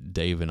know, that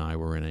Dave and I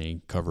were in a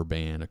cover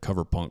band, a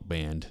cover punk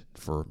band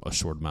for a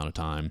short amount of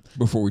time.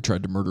 Before we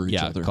tried to murder each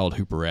other. Called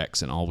Hooper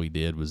X, and all we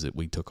did was that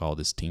we took all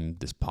this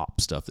pop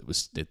stuff that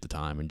was at the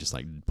time and just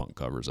like did punk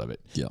covers of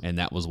it. Yeah. And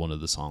that was one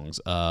of the songs.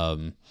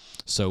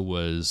 So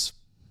was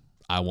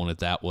I Want It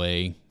That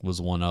Way was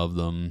one of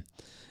them.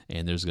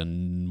 And there's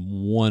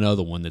one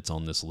other one that's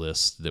on this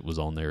list that was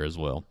on there as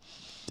well.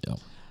 Yeah.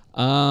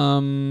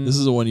 This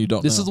is the one you don't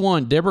know. This is the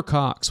one, Deborah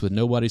Cox with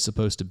Nobody's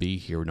Supposed to Be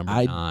Here, number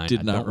 9. I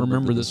did not don't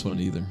remember this one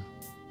either.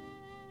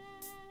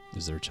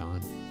 Is there a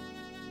chime?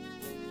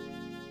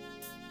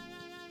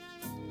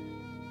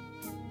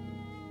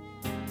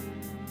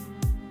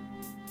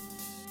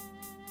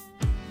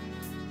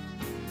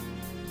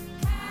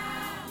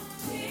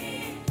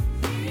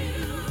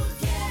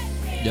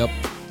 Yep.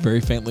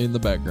 Very faintly in the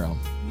background.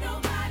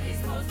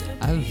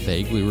 I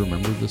vaguely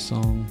remember this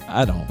song.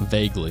 I don't.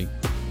 Vaguely.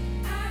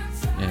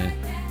 Yeah.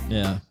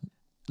 Yeah.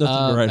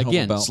 Nothing to write home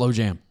Again, about. slow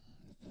jam.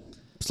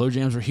 Slow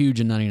jams were huge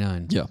in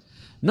 99. Yeah.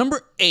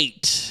 Number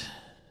 8,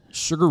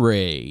 Sugar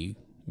Ray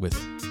with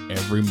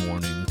Every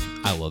Morning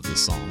I love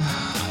this song.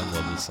 I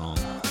love this song.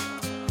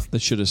 They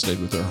should have stayed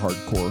with their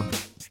hardcore.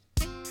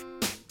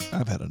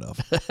 I've had enough.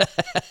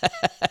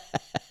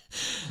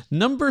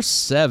 Number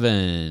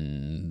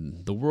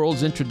 7, the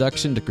world's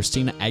introduction to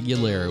Christina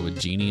Aguilera with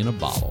Genie in a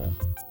Bottle.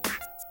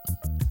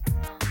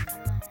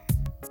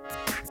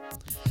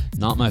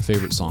 Not my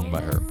favorite song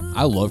by her.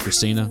 I love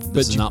Christina.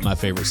 This is not my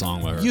favorite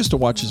song by her. I used to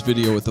watch this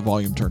video with the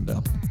volume turned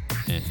down.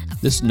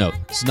 This is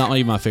not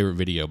even my favorite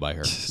video by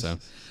her. So,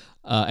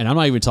 and I'm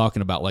not even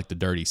talking about like the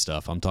dirty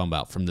stuff. I'm talking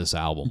about from this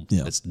album.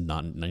 Yeah. It's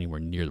not anywhere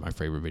near my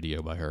favorite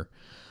video by her.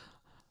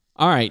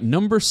 All right,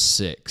 number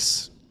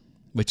 6,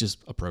 which is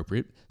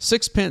appropriate.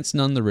 Sixpence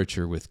None the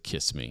Richer with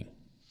Kiss Me.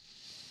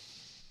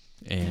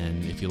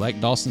 And if you like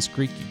Dawson's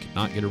Creek, you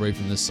cannot get away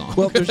from this song.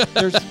 Well, there's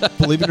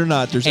believe it or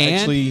not, there's And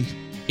actually...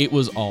 It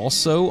was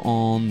also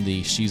on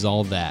the She's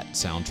All That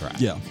soundtrack.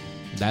 Yeah.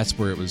 That's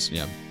where it was,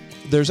 yeah.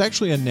 There's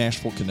actually a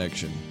Nashville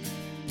connection.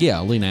 Yeah,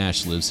 Lee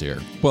Nash lives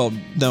here. Well,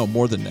 no,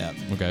 more than that.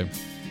 Okay.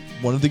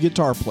 One of the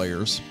guitar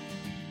players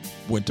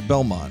went to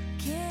Belmont,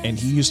 and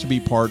he used to be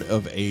part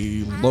of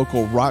a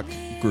local rock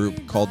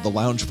group called the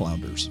Lounge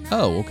Flounders.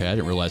 Oh, okay. I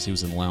didn't realize he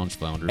was in Lounge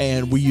Flounders.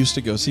 And we used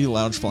to go see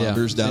Lounge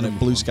Flounders down seen at him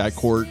Blue before. Sky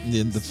Court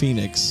in the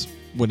Phoenix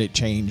when it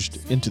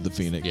changed into the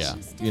Phoenix. Yeah.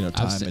 You know,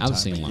 I've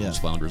seen again. Lounge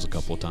Flounders a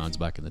couple of times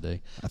back in the day.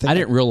 think I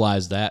didn't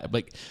realize that.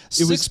 Like,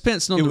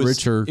 Sixpence None the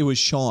Richer. It was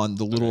Sean,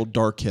 the little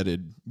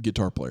dark-headed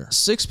guitar player.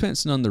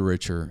 Sixpence None the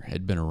Richer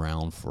had been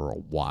around for a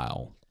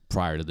while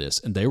prior to this,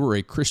 and they were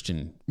a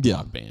Christian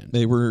rock band.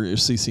 They were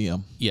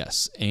CCM.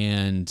 Yes,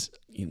 and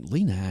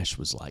Lee Nash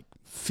was like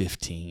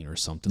 15 or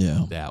something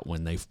like that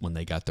when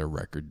they got their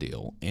record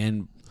deal.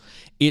 And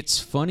it's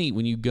funny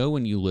when you go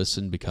and you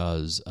listen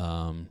because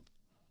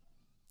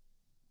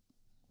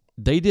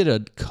they did a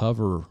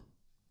cover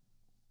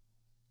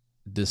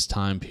this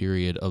time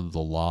period of The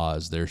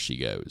Law's There She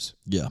Goes.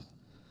 Yeah.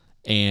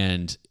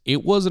 And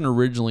it wasn't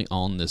originally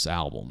on this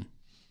album,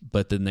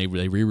 but then they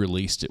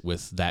re-released it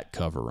with that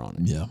cover on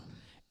it. Yeah.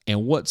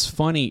 And what's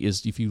funny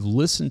is if you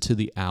listen to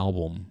the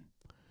album,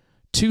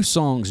 2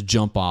 songs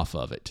jump off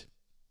of it.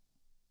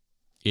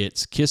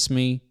 It's Kiss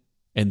Me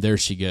and There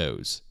She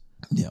Goes.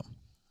 Yeah.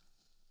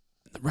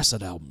 The rest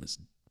of the album is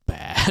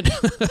bad.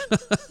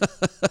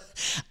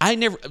 I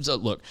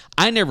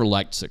never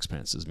liked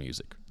Sixpence's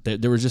music.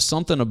 There was just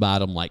something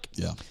about him like,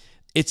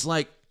 it's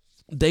like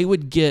they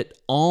would get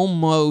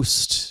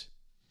almost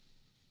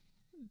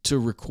to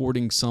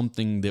recording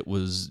something that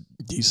was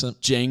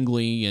decent,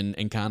 jangly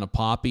and kind of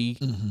poppy,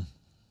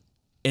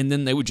 and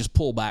then they would just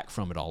pull back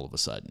from it all of a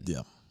sudden.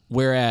 Yeah.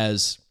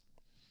 Whereas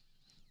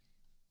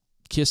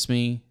Kiss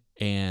Me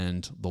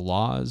and The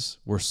Laws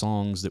were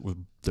songs that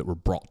were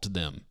brought to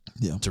them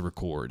to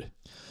record.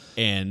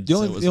 And the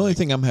only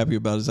thing I'm happy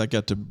about is I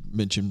got to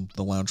mention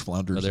the Lounge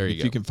Flounders. Oh, there you if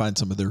go. you can find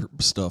some of their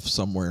stuff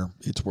somewhere,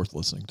 it's worth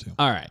listening to.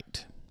 All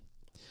right.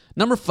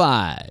 Number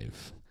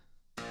 5.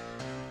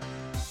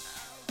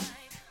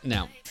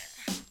 Now,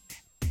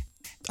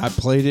 I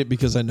played it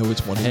because I know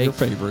it's one of your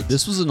favorites.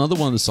 This was another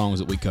one of the songs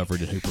that we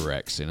covered at Hooper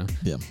X, you know?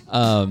 Yeah.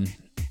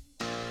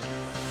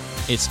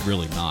 It's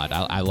really not.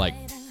 I like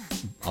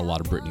a lot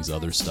of Britney's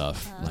other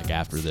stuff, like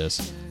after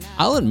this.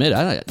 I'll admit,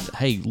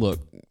 hey, look,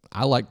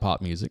 I like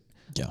pop music.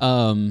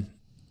 Yeah.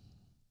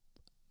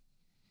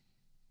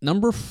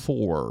 Number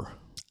 4.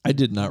 I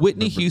did not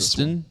Whitney remember this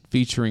one. Houston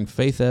featuring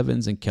Faith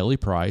Evans and Kelly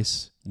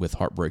Price with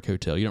Heartbreak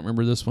Hotel. You don't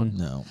remember this one?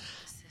 No.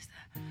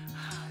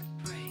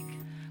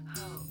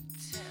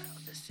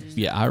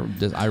 Yeah, I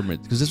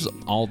remember because this was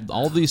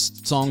all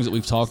these songs that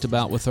we've talked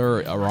about with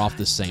her are off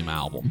the same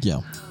album.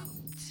 Yeah.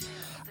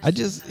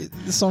 This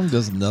song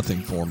does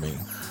nothing for me.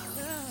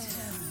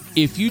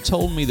 If you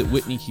told me that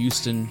Whitney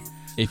Houston,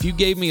 if you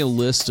gave me a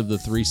list of the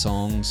 3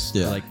 songs,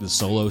 like the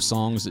solo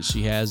songs that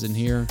she has in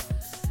here,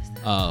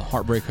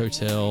 Heartbreak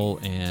Hotel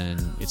and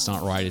It's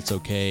Not Right, It's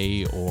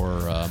Okay, or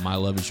My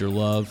Love Is Your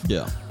Love.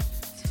 Yeah.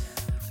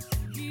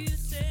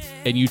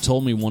 And you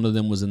told me one of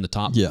them was in the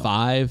top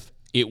 5,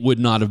 it would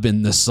not have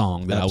been this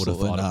song that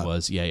Absolutely I would have thought not. it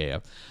was. Yeah.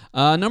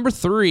 Number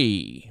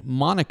 3,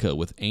 Monica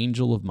with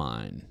Angel of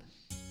Mine.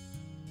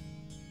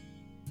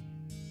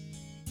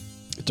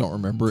 I don't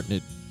remember it.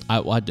 And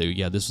I do.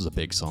 Yeah, this was a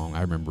big song.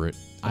 I remember it.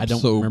 I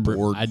don't so remember.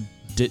 bored. I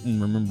didn't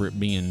remember it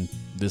being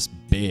this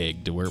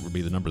big to where it would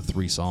be the number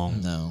 3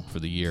 song for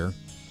the year.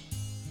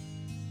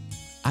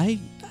 I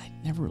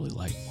never really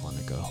liked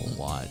Monica a whole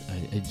lot.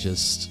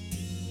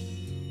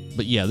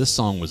 But yeah, this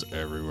song was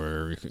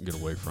everywhere. You couldn't get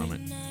away from it.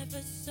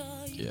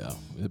 Yeah.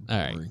 All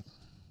right.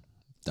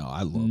 No,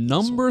 I love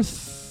Number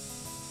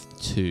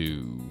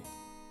 2.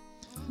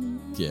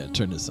 Yeah,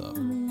 turn this up.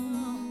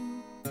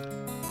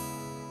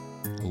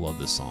 I love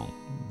this song.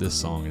 This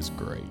song is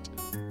great.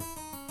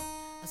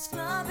 A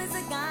scrub is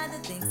a guy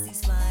that thinks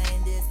he's fly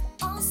and is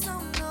also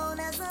known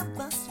as a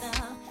buster.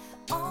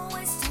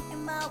 Always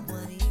talking about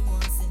what he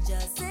wants and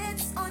just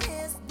sits on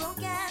his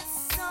broke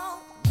ass. So,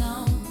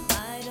 no,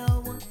 I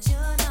don't want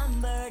your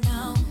number.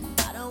 No,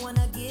 I don't want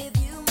to give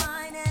you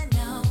mine. And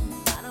no,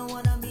 I don't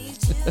want to meet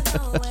you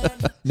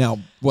nowhere. Now,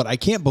 what I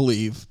can't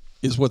believe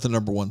is what the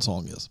number one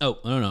song is. Oh,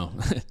 no.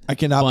 I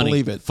cannot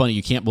believe it. Funny,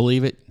 you can't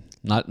believe it?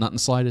 Not in the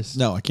slightest?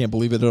 No, I can't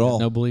believe it at all.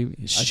 No believe?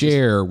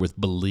 Share with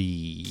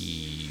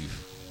Believe.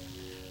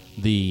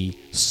 The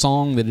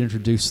song that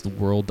introduced the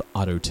world to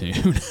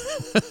auto-tune.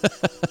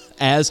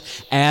 as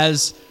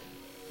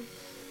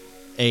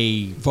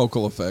a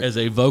vocal effect. As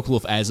a vocal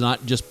effect, as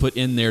not just put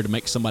in there to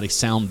make somebody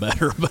sound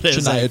better, but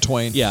as Shania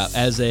Twain. Yeah,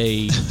 as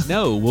a,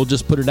 no, we'll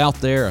just put it out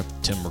there.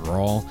 Tim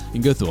McGraw. You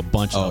can go through a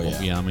bunch of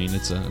them. Yeah, I mean,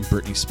 it's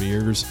Britney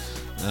Spears.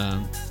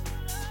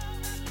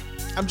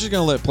 I'm just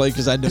going to let it play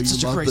because I know you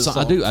love this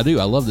song. I do.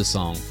 I love this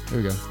song. Here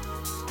we go.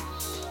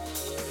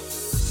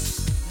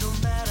 No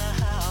matter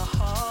how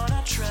hard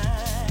I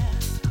try,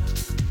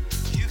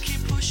 you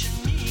keep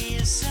pushing me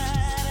aside,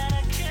 and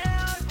I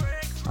can't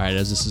break. All right,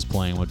 as this is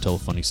playing, I want to tell a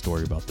funny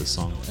story about this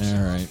song.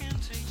 All right.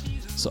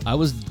 So I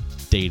was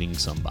dating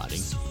somebody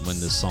when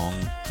this song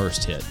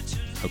first hit.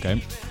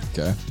 Okay.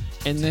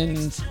 And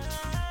then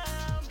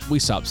we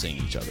stopped seeing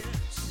each other.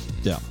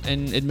 Yeah.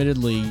 And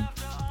admittedly,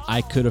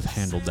 I could have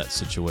handled that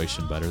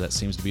situation better. That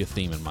seems to be a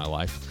theme in my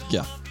life.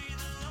 Yeah.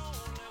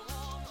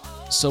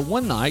 So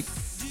one night,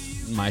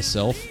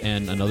 myself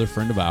and another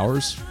friend of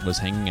ours was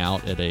hanging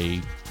out at a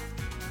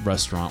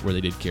restaurant where they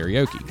did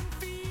karaoke.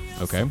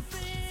 Okay?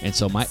 And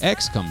so my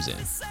ex comes in.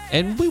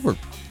 And we were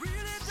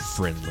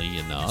friendly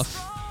enough.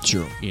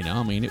 Sure. You know,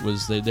 I mean, it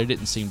was, there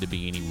didn't seem to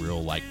be any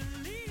real, like,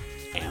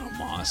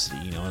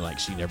 animosity. You know, like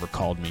she never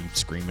called me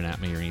screaming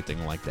at me or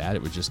anything like that.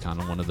 It was just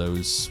kind of one of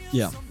those.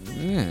 Yeah.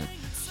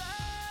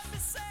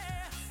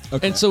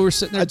 Okay. And so we're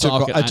sitting there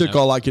talking. I took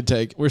all I could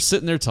take. We're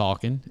sitting there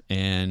talking,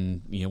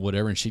 and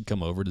whatever. And she'd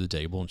come over to the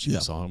table, and she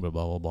was talking blah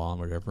blah blah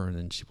and whatever. And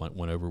then she went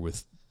over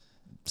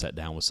sat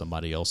down with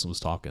somebody else and was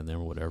talking to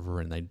them or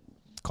whatever. And they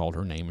called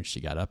her name, and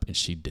she got up and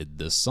she did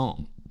this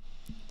song.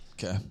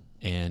 Okay.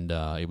 And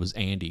it was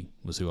Andy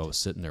was who I was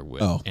sitting there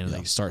with. Oh, and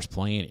he starts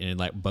playing, and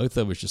like both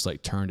of us just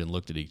like turned and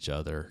looked at each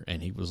other,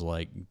 and he was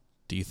like,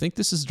 "Do you think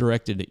this is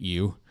directed at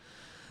you?"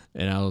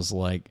 And I was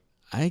like,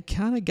 I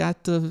kind of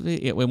got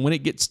when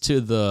it gets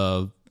to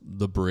the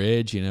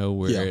bridge,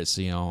 where it's,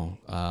 or,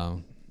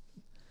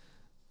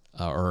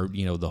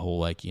 the whole,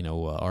 like,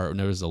 or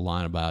there's a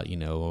line about,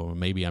 or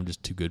maybe I'm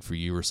just too good for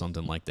you or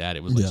something like that.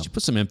 It was like, she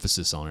put some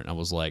emphasis on it. And I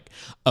was like,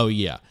 oh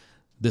yeah,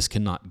 this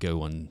cannot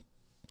go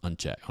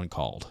unchecked,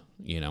 uncalled,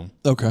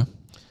 Okay.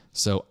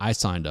 So I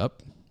signed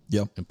up.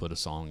 Yep. And put a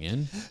song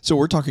in. So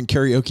we're talking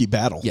karaoke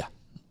battle. Yeah.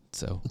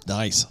 So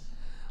nice.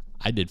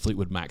 I did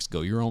Fleetwood Mac's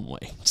Go Your Own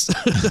Way.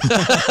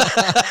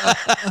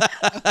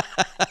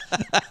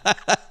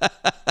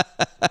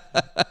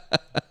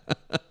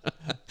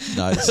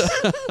 Nice.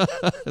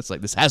 It's like,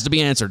 this has to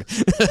be answered.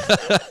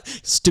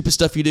 Stupid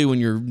stuff you do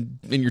when you're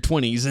in your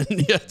 20s. And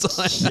it's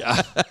like,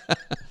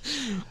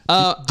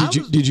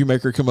 did you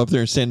make her come up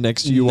there and stand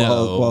next to you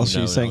while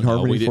she sang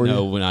harmony for you?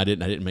 No, when I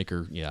didn't make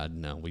her. Yeah,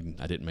 no,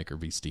 I didn't make her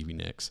be Stevie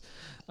Nicks.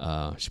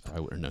 She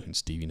probably wouldn't have known who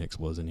Stevie Nicks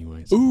was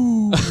anyway. So.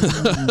 Ooh.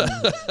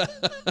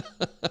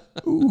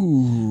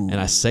 Ooh. And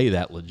I say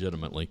that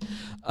legitimately.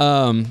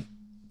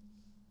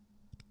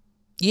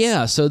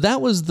 Yeah, so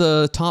that was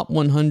the top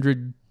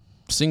 100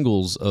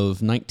 singles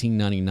of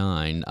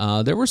 1999.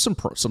 There were some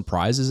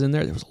prizes in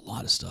there. There was a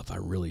lot of stuff I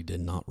really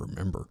did not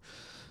remember.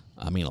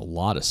 I mean, a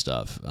lot of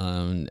stuff,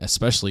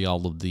 especially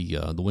all of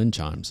the wind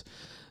chimes.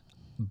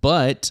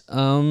 But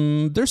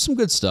there's some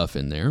good stuff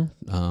in there.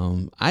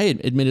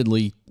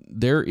 Admittedly,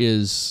 there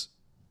is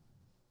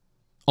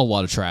a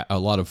lot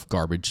of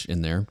garbage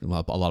in there, a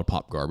lot of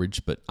pop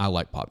garbage. But I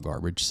like pop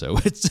garbage, so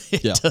it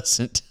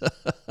doesn't.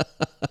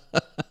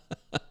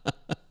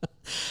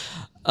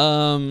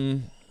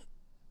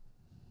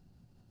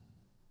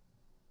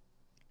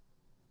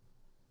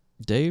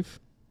 Dave,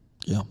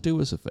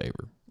 do us a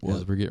favor.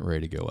 As we're getting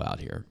ready to go out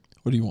here.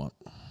 What do you want?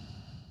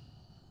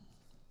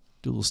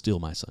 Do a little Steal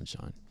My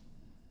Sunshine.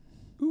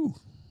 Ooh.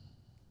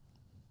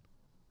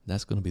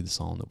 That's going to be the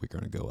song that we're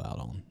going to go out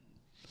on.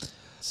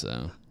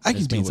 So I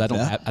can deal with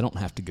that. I don't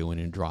have to go in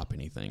and drop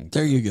anything.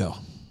 There you go.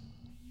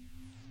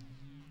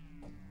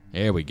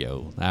 There we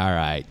go. All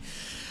right.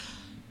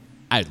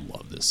 I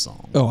love this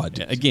song. Oh, I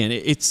do. Again,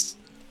 it's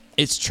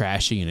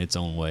trashy in its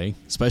own way,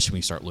 especially when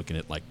you start looking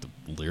at like the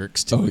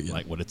lyrics to it,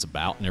 like what it's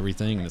about and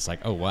everything, and it's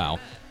like, oh wow.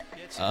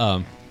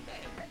 That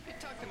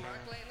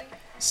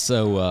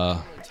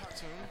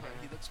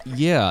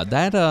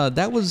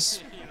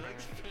was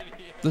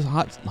the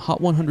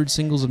Hot 100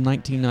 singles of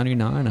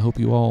 1999. I hope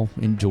you all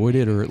enjoyed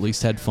it, or at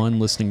least had fun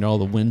listening to all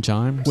the wind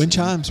chimes. Wind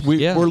chimes.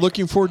 We're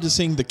looking forward to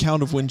seeing the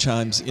count of wind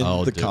chimes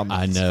in the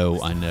comments.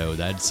 I know.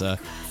 That's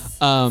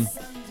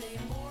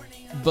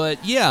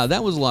but yeah,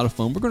 that was a lot of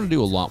fun. We're going to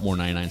do a lot more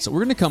 99. So we're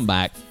going to come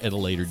back at a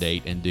later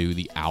date and do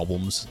the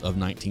albums of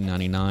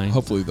 1999.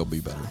 Hopefully they'll be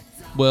better.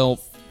 Well,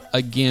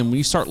 again, when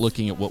you start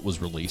looking at what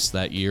was released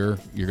that year,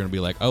 you're going to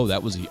be like, oh,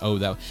 that was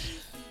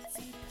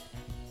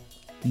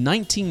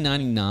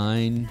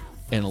 1999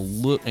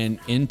 and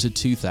into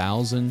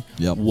 2000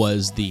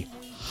 was the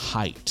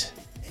height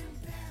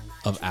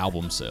of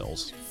album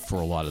sales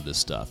for a lot of this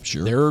stuff.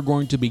 Sure. There are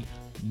going to be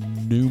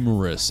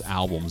numerous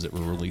albums that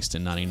were released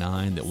in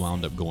 '99 that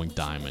wound up going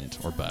diamond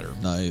or better.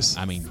 Nice.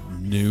 I mean,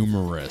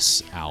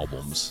 numerous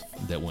albums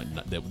that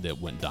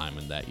went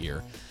diamond that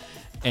year,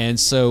 and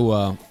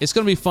so it's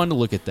going to be fun to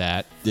look at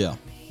that. Yeah.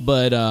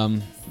 But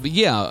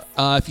yeah,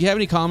 if you have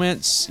any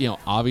comments,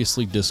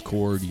 obviously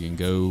Discord, you can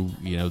go,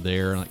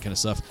 there and that kind of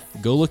stuff.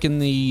 Go look in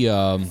the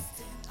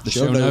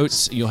show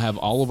notes. You'll have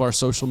all of our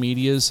social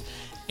medias.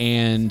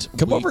 And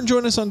come over and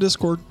join us on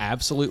Discord.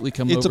 Absolutely,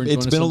 come over and join us on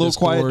Discord. It's been a little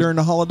quiet during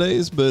the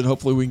holidays, but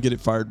hopefully we can get it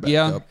fired back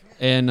up.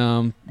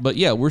 And but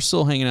yeah, we're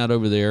still hanging out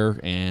over there,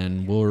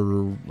 and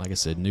we're, like I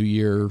said, New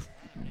Year,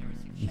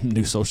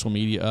 new social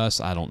media us.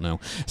 I don't know.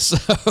 So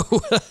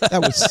that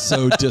was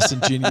so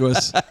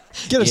disingenuous.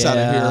 Get us out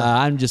of here.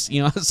 I'm just,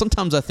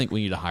 sometimes I think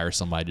we need to hire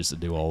somebody just to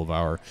do all of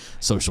our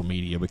social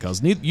media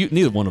because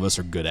neither one of us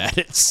are good at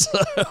it. So.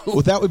 Well,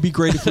 that would be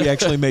great if we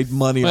actually made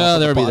money. Well,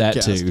 there would be that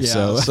podcast.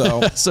 too.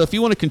 Yeah, so if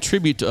you want to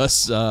contribute to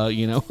us,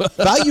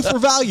 value for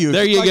value.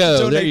 There you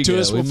go. There you to go.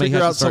 us, we'll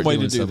figure out some way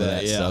to do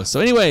that. Yeah. So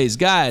anyways,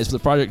 guys, for the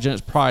Project Gen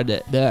X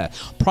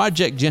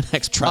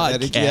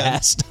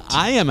podcast,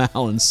 I am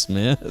Alan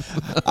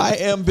Smith. I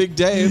am Big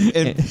Dave,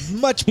 and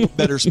much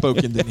better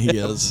spoken than he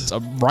is.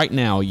 Right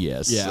now,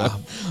 yes. Yeah.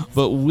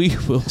 But we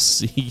will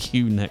see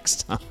you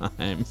next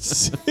time.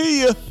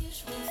 See ya.